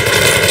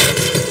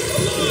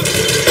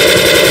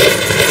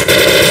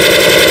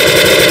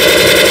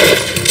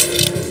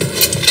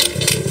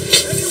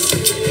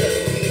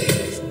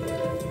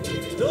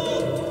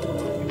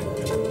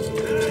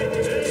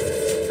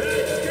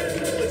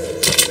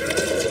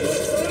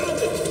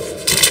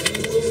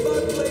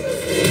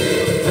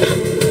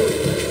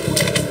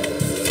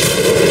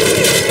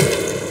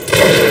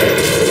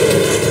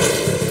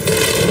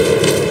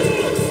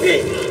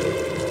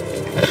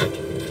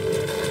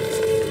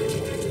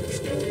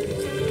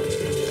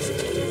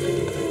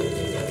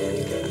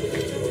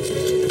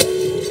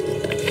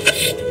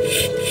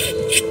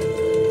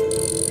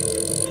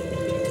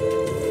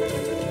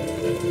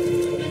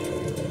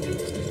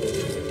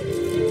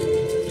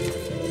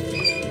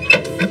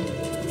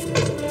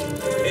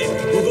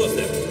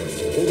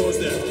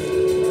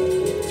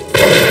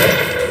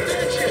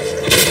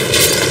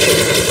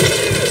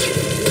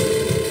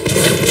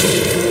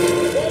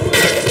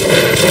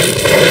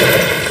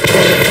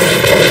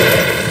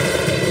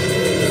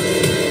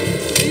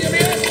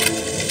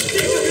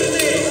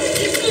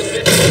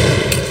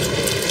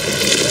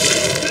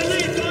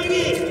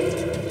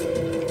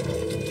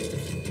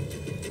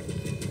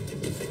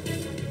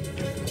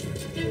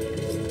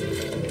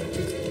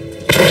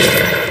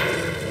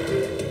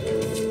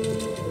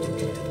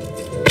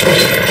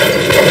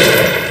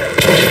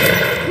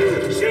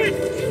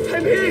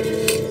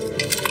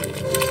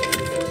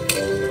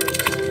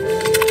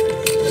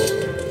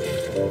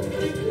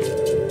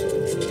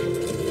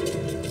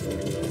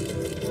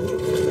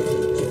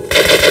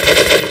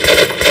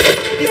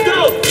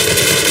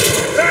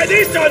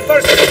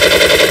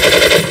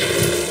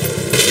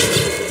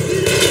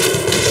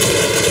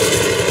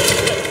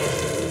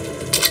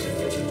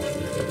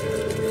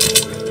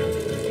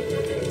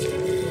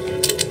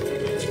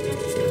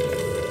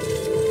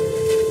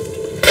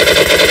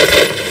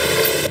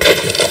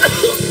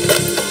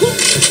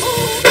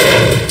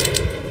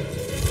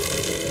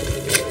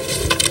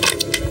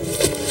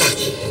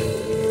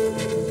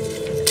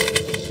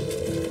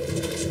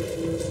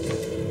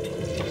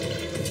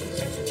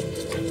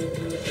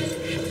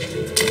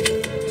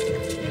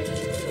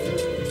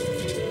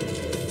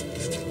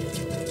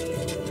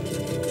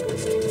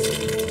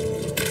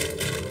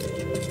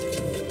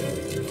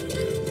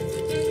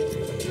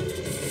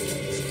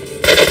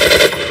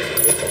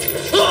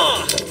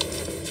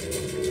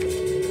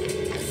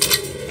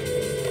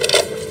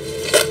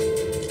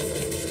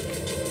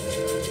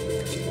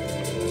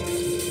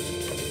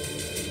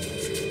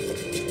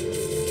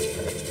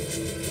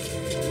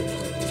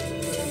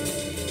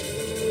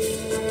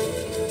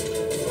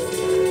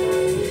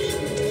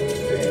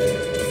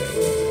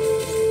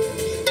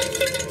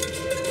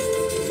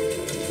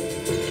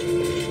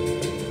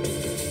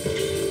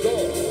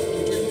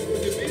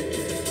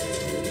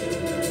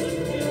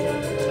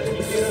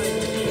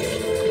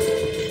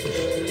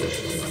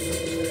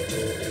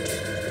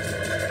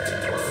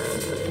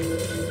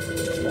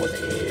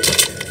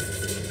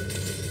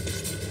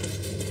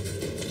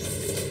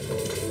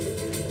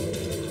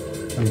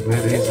 And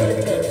where is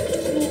it?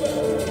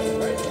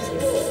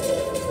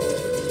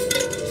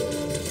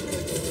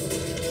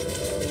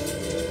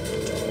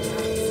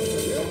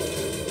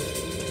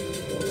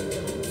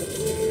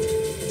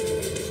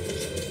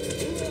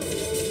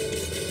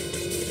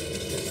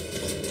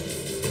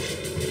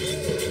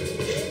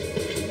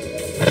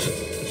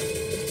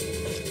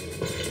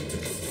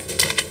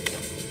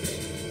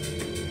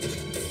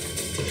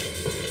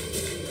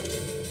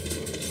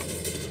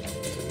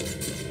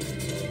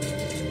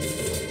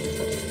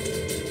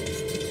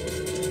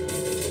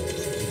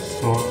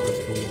 Saw the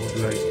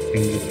more like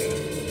thingy.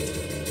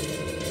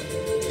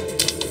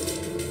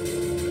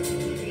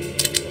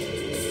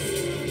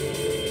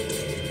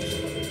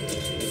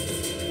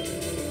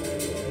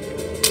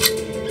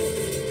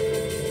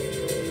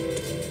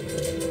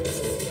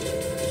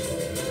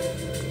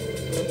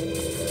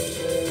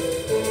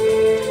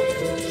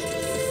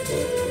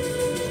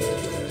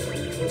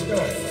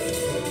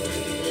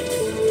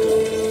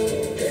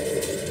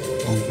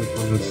 Oh,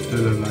 because it's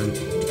still alive.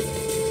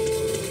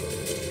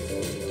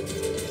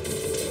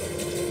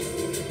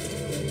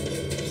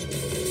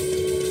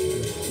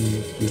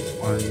 Need to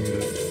find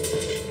it.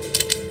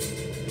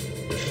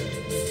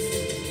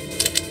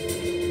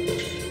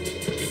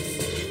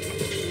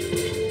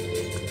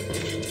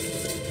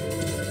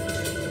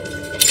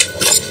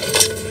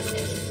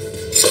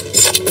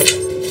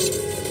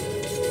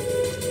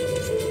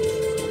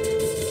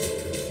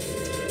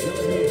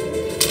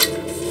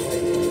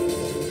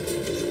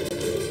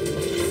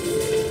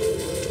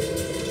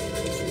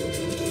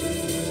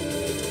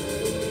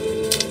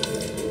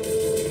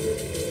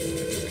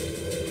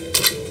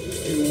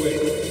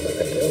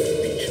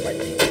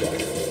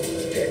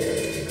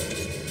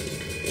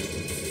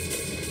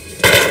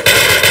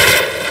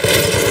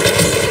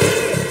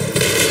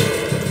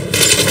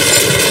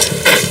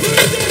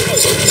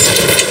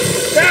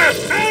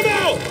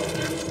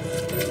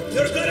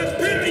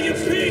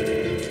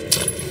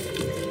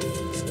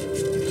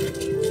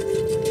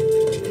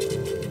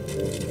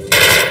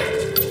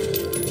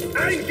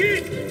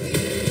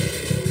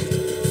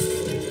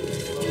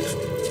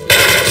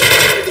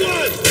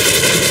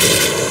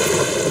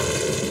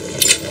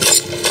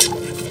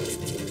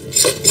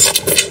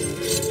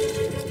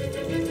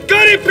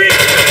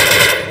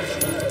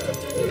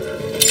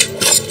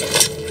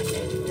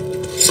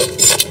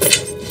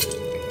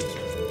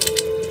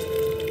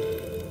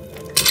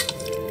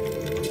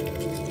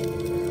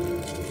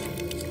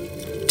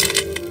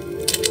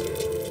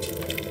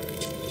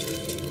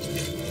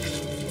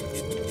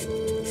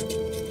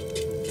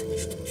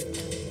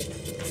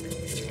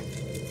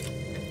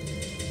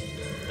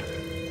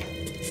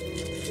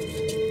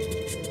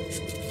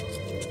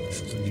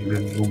 Need a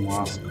new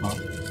mask up.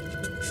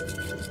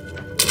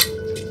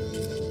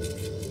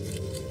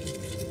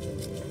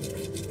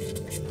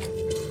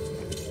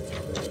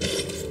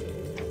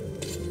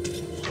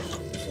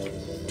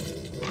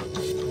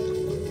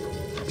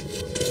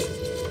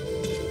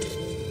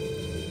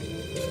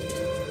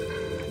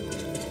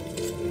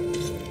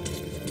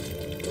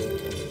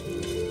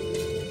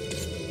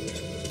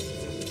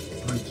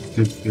 Why did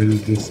they build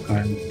this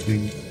kind of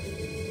thing?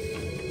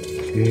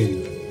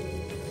 Okay.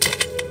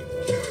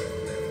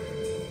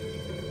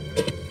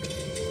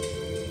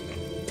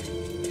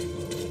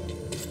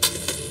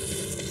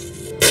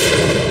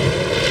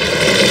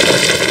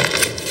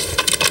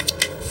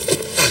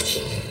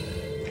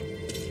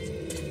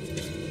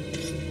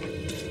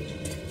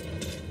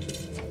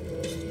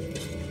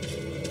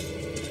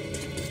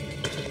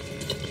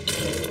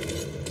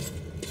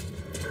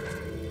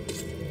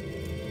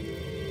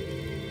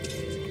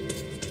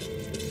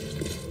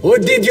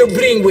 What did you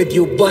bring with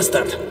you,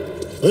 bastard?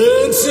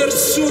 Answer,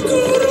 сука,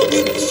 or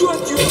we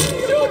shot you!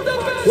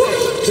 What?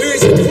 Who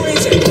is it? Who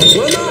is it?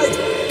 One night!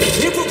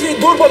 Hypocrite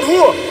Bourbon,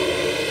 who?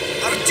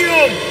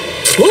 Artyom!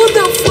 What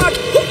the fuck?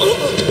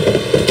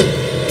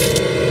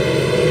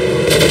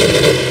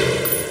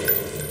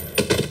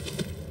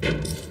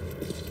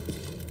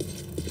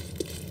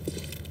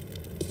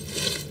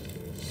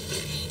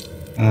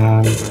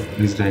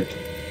 He's dead.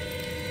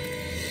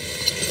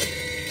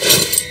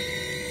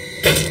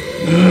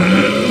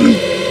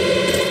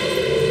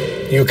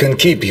 You can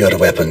keep your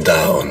weapon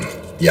down,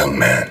 young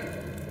man.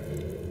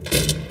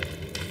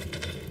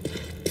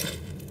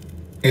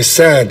 A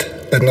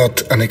sad but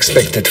not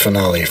unexpected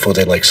finale for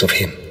the likes of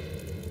him.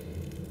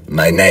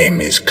 My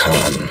name is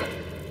Khan.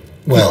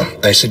 Well,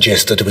 I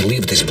suggest that we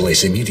leave this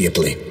place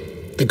immediately.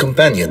 The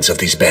companions of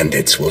these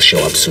bandits will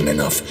show up soon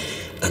enough,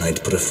 and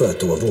I'd prefer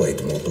to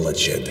avoid more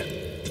bloodshed.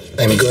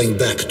 I'm going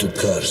back to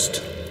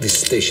Cursed. This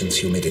station's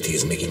humidity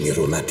is making me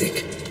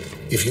rheumatic.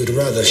 If you'd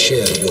rather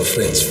share your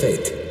friend's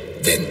fate,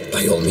 then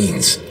by all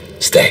means,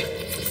 stay.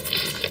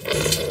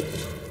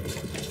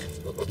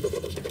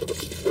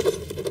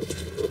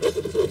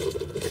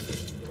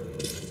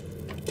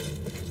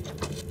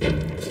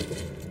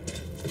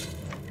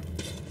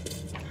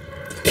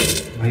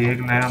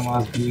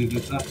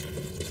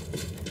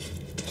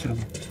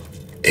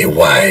 A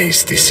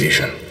wise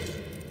decision.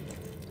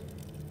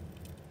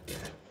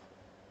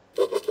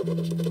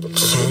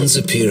 Khan's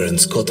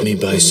appearance caught me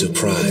by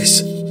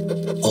surprise.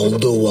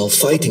 Although while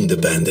fighting the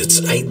bandits,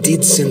 I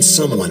did sense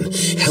someone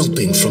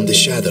helping from the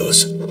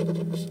shadows.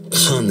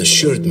 Khan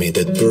assured me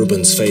that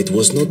Bourbon's fate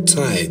was not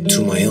tied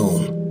to my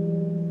own.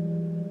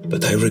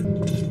 But I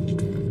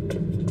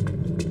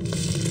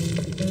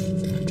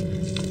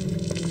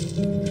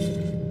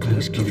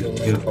Please keep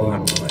your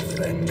arm, my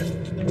friend,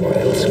 or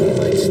else we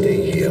might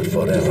stay here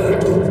forever.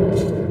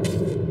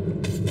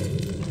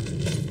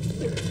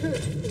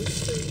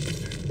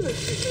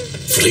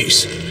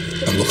 freeze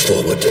and look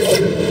forward.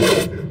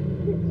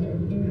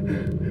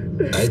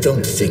 I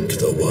don't think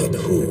the word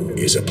who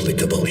is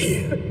applicable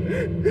here.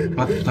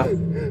 What is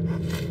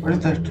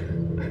that?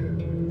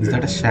 Is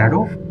that a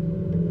shadow?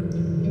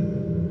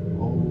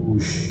 Oh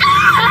shit.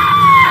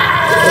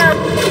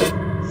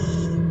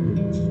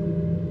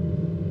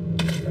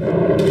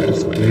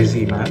 That's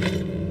crazy, man.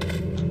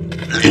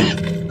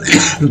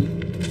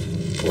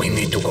 We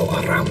need to go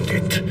around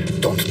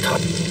it. Don't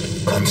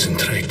touch.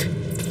 Concentrate.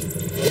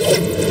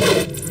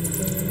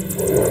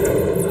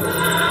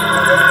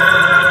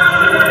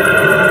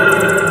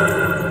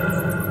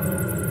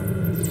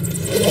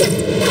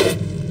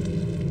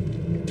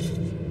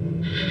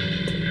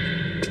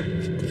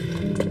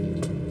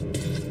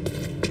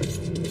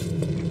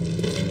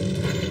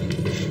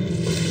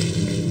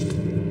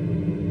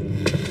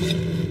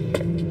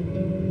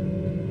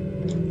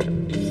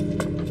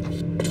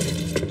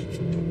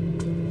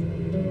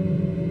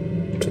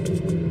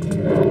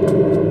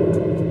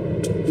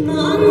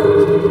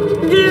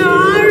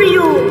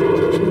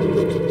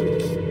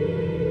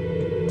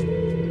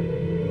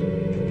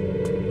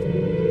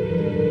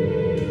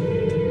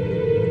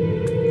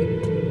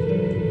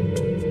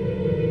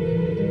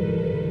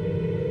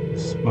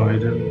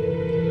 Spider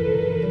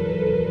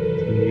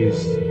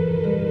thingies.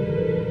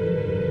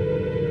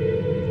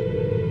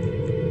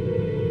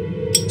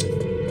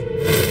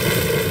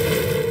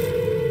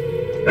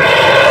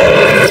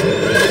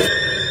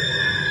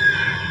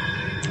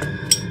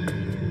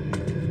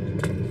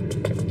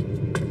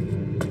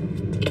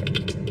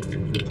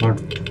 I thought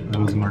I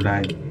was gonna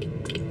die.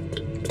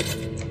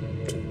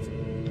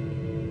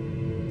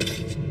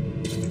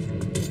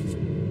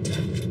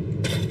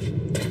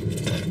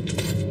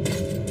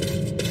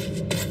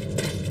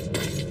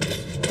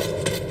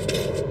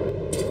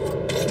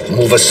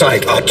 Move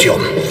aside,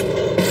 Artyom. I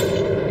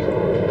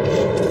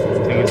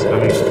think it's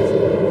coming.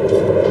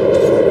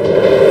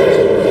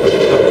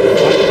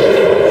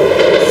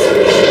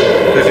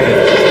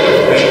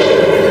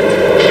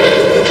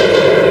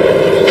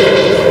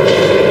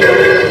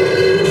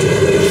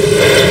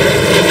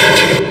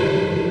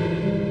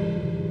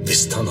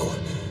 This tunnel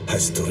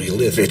has to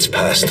relive its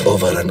past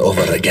over and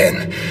over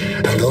again.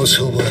 And those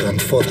who were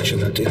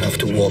unfortunate enough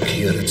to walk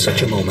here at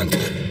such a moment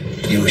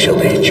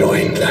usually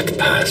join that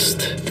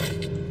past.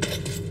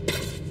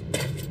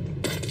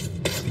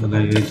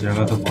 ये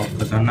जगह तो बहुत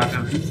खतरनाक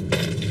है।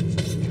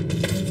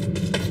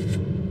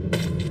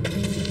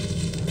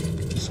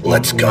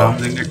 Let's go. नाम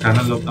देंगे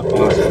tunnel of the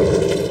past.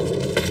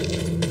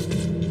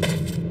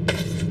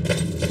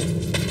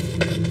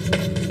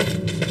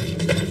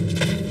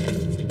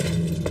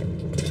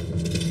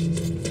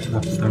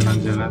 खतरनाक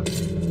जगह।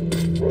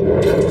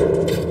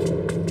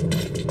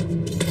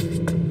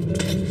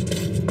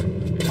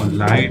 और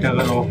लाइट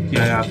अगर ऑफ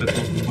किया यहाँ पे तो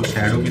तुमको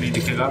शैडो भी नहीं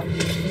दिखेगा।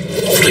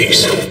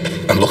 Freeze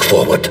and look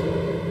forward.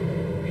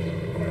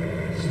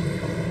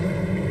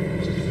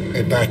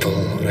 A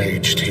battle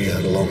raged here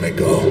long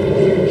ago.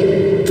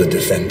 The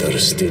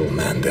defenders still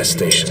man their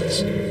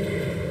stations.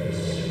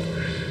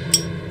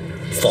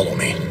 Follow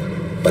me,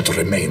 but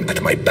remain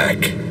at my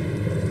back.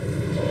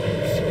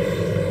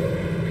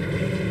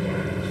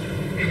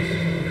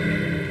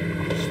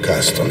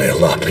 Castone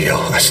lapio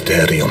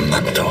asterium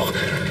manto.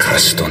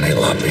 Castone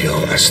lapio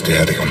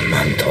asterium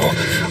manto.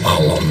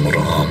 Alum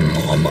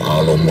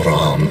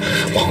ram.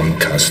 Om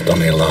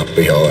castone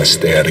lapio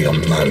asterium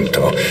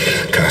manto.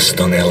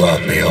 Castone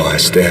lapio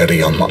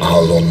asterium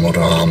alum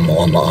ram.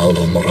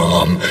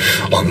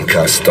 Om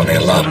castone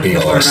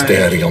lapio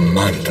asterium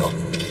manto.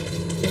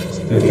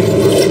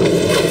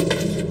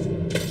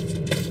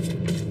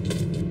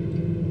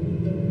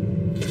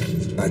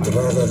 I'd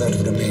rather that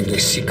remained a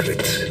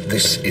secret.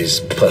 This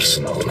is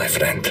personal, my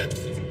friend.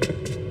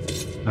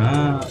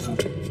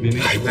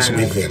 I was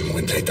with them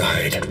when they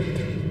died.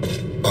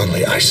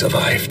 Only I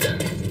survived.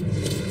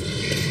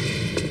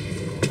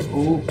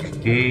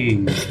 Okay.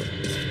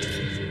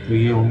 तो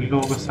ये उन्हीं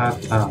लोगों के साथ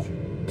था.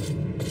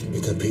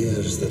 It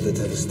appears that the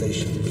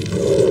devastation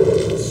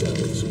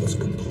themselves was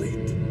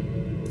complete.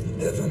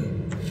 Heaven,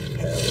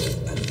 hell,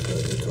 and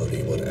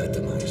purgatory were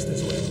atomized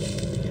as well.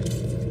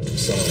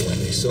 So when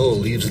the soul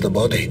leaves the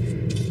body,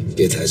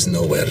 it has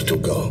nowhere to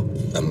go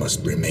and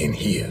must remain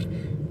here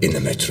in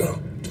the metro.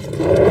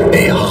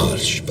 A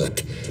harsh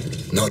but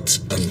not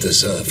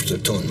undeserved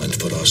atonement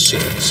for our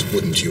sins,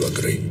 wouldn't you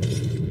agree?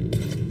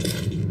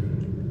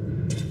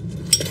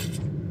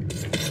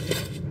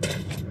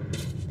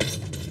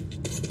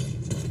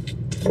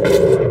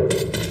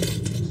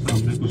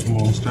 सामने कुछ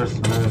monsters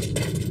हैं.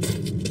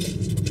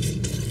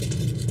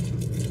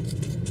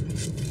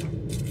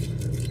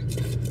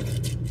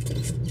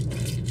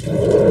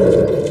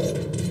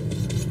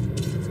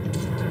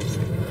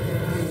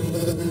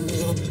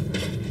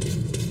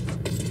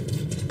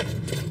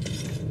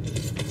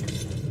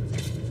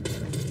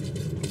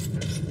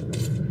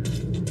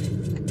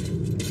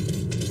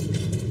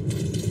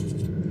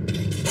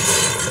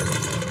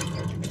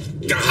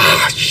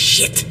 Ah,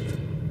 shit!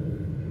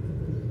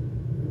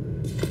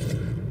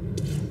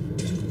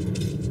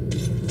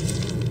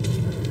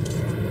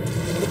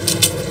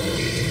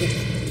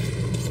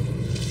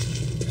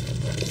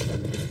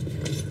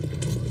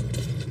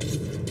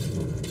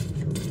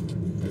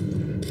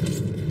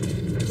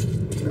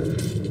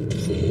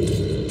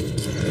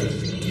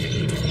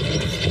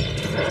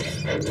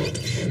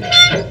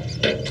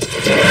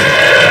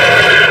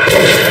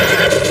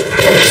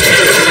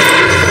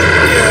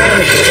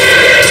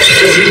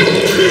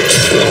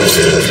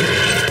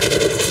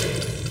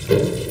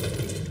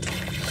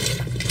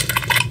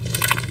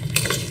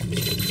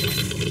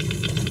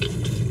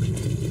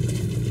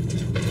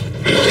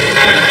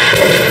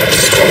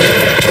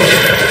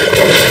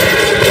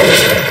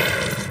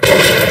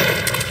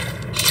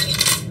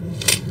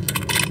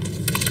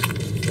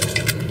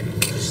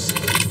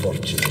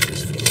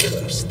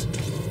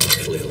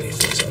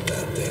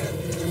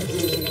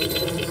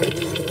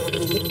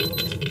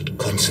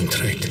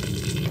 Concentrate.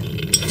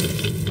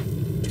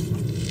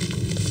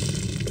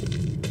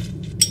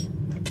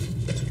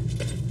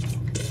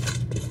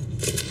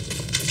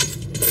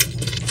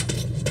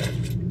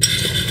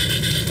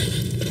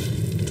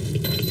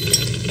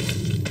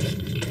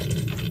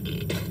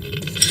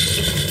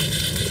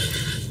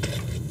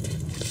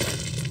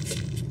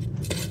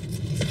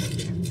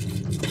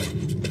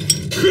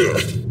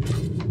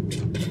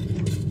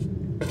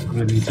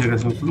 अगर नीचे का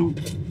सब लोग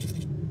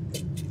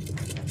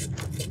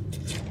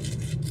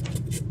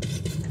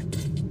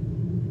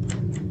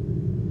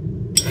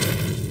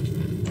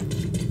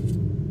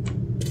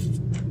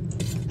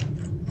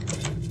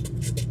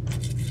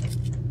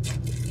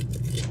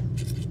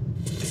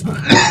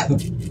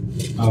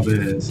अबे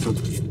सब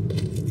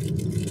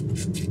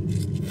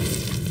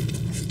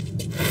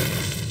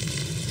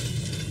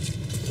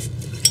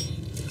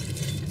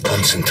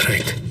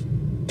Concentrate.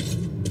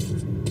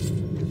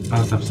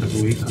 हाँ तब से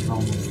वही खाता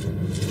हूँ.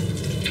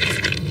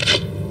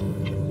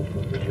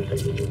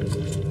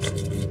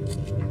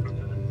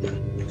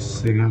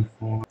 Second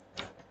phone.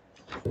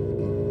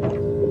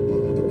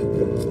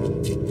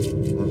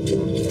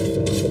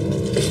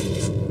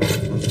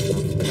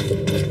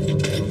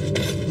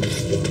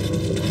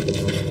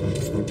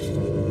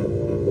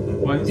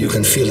 You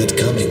can feel it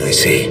coming, I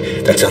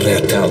see. That's a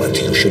rare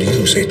talent. You should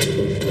use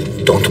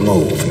it. Don't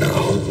move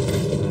now.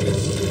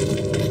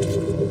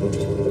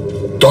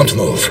 Don't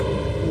move.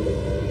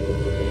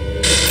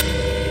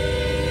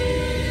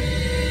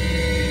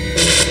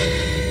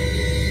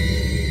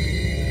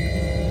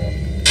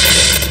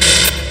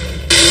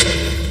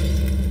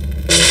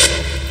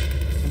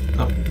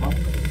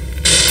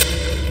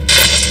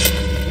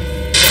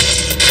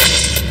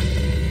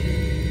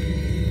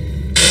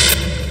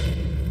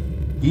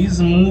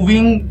 He's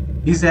moving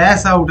his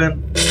ass out and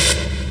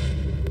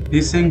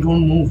he's saying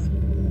don't move.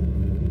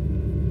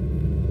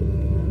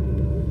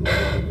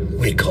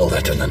 We call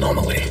that an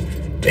anomaly.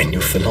 A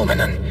new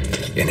phenomenon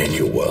in a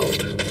new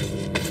world.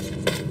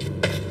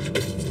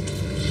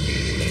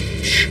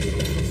 Shh.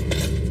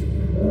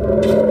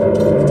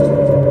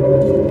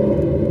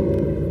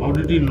 How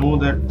did he know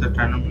that the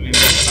anomaly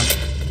was coming?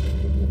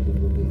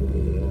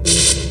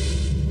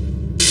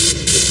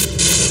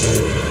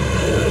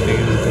 The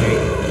thing is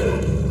going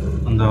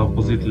on the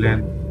opposite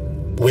lane.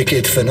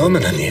 Wicked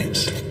phenomenon,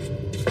 yes.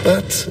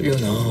 But, you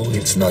know,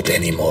 it's not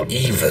any more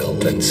evil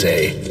than,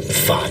 say,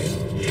 fire.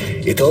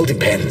 It all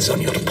depends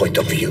on your point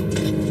of view.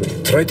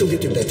 Try to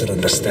get a better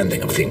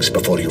understanding of things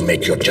before you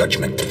make your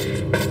judgment.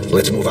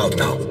 Let's move out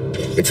now.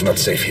 It's not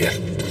safe here.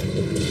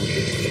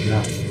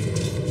 Yeah.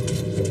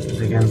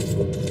 They can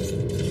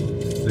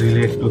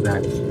relate to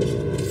that.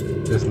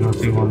 There's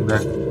nothing on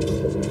that.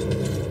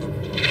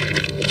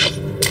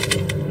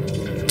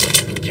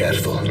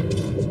 Careful.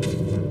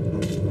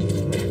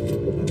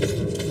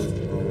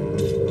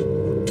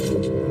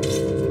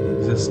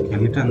 These are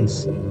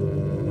skeletons.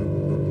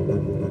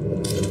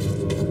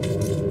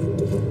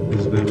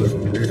 These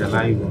were buried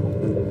alive.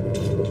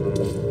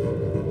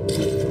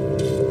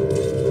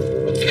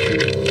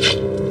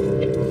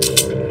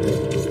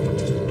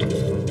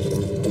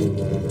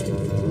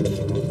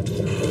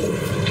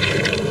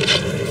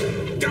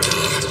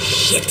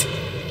 Shit.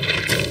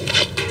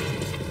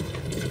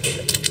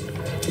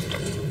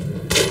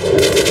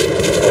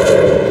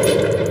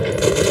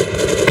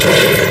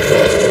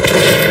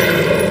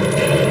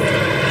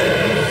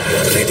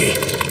 Ready.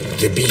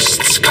 The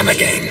beasts come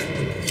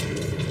again.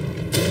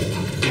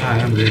 Yeah, I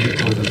am ready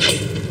for them.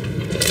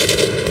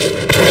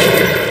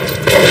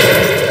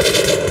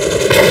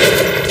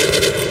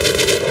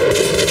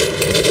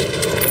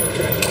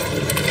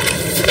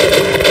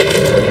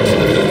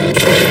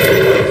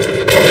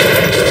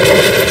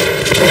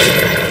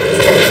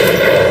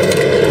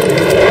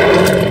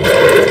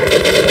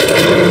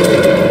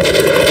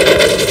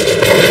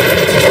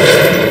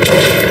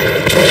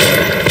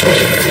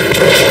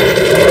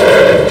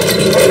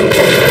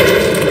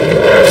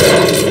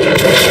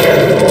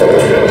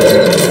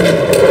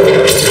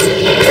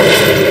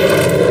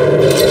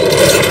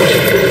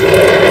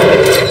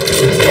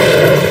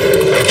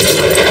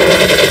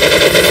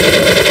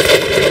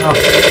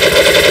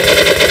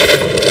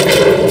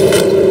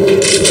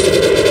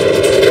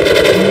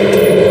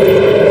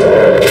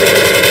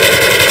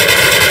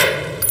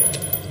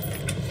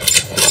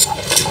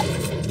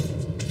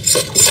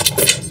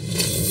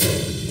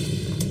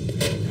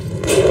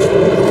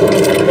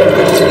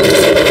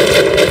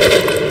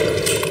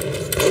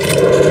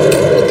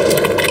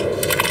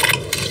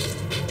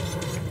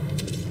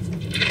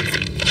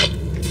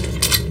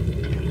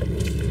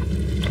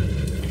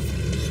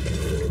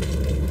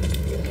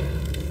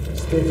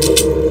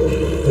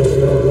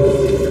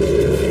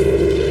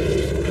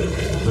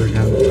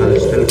 But I'm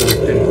still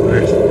collecting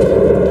bullets.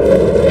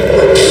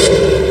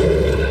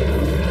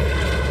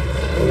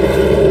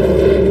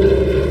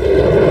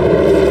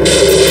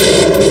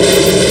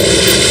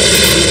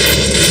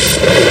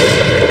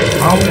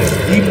 How is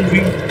he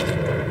moving?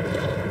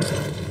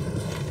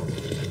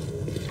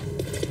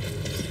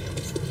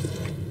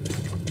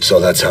 So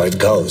that's how it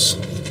goes.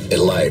 A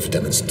live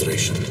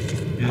demonstration.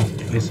 Yeah,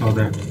 I saw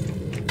that.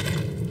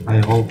 I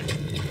hope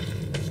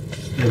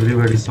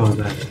everybody saw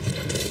that.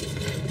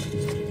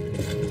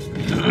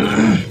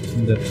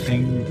 The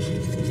thing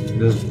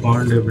just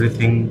burned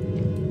everything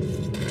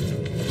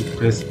to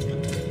crisp.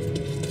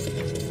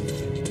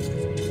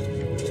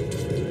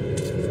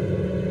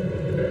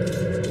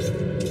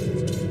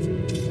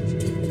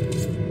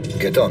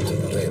 Get onto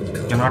the rail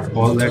car. Cannot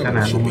call that an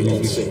anomaly,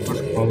 we Safe.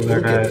 could call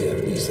that Get a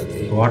there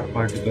easily. God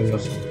particle or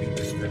something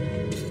like that.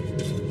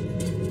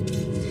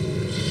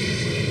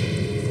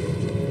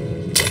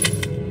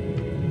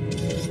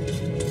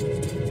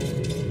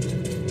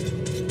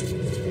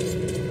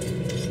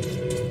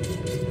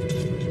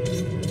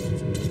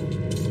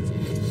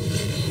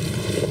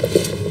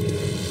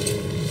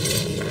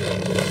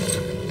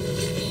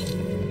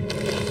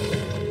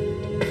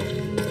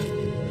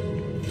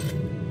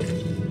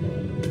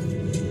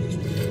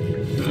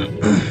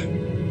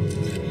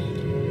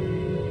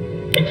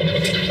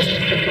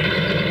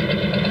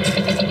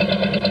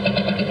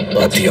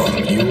 But you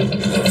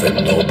have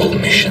a noble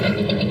mission.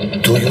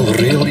 Do you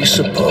really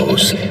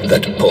suppose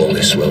that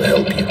Polis will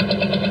help you?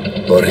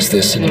 Or is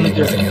there simply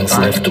nothing else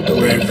left to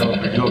believe?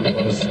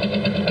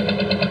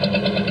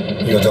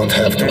 You don't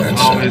have to And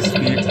how his answer.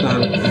 feet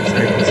are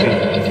inside the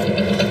sea.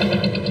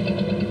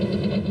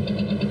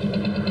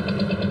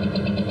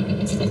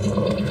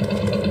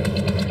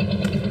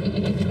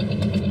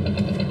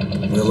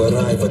 We'll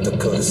arrive at the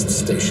coast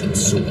station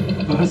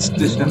soon. First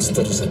The station.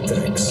 monsters'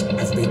 attacks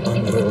have been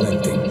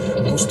unrelenting.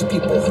 Most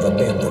people have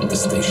abandoned the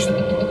station.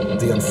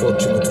 The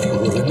unfortunate few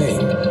who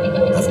remain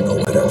have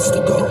nowhere else to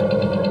go.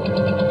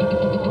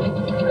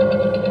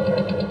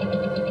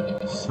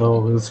 So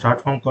we'll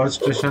start from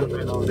Cursed Station.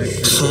 You know,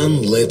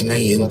 Khan led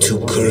me into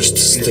Cursed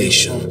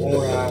Station.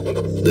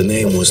 The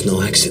name was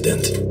no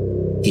accident.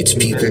 Its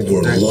people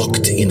were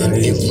locked in an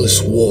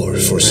endless war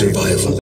for survival.